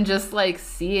 And just, like,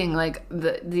 seeing, like,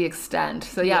 the extent.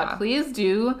 So yeah, please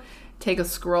do take a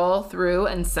scroll through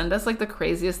and send us, like, the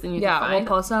craziest thing you can find. Yeah, we'll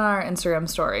post on our Instagram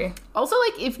story. Also,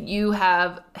 like, if you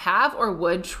have or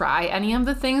would try any of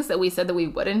the things that we said that we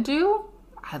wouldn't do,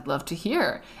 I'd love to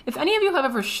hear. If any of you have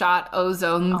ever shot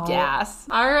ozone gas.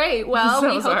 All right. Well,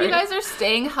 we hope you guys are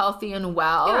staying healthy and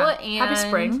well. Yeah. And happy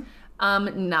spring.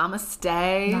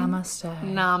 Namaste.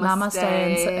 Namaste.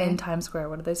 Namaste in Times Square.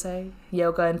 What did they say?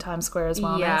 Yoga in Times Square is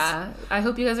wellness. Yeah. I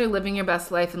hope you guys are living your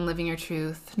best life and living your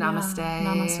truth. Namaste.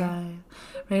 Yeah, namaste.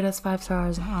 Rate us 5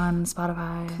 stars on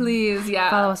Spotify. Please, yeah.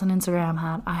 Follow us on Instagram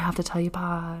at I Have to Tell You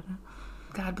Pod.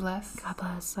 God bless. God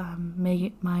bless.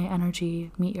 May my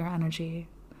energy meet your energy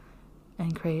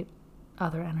and create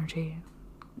other energy.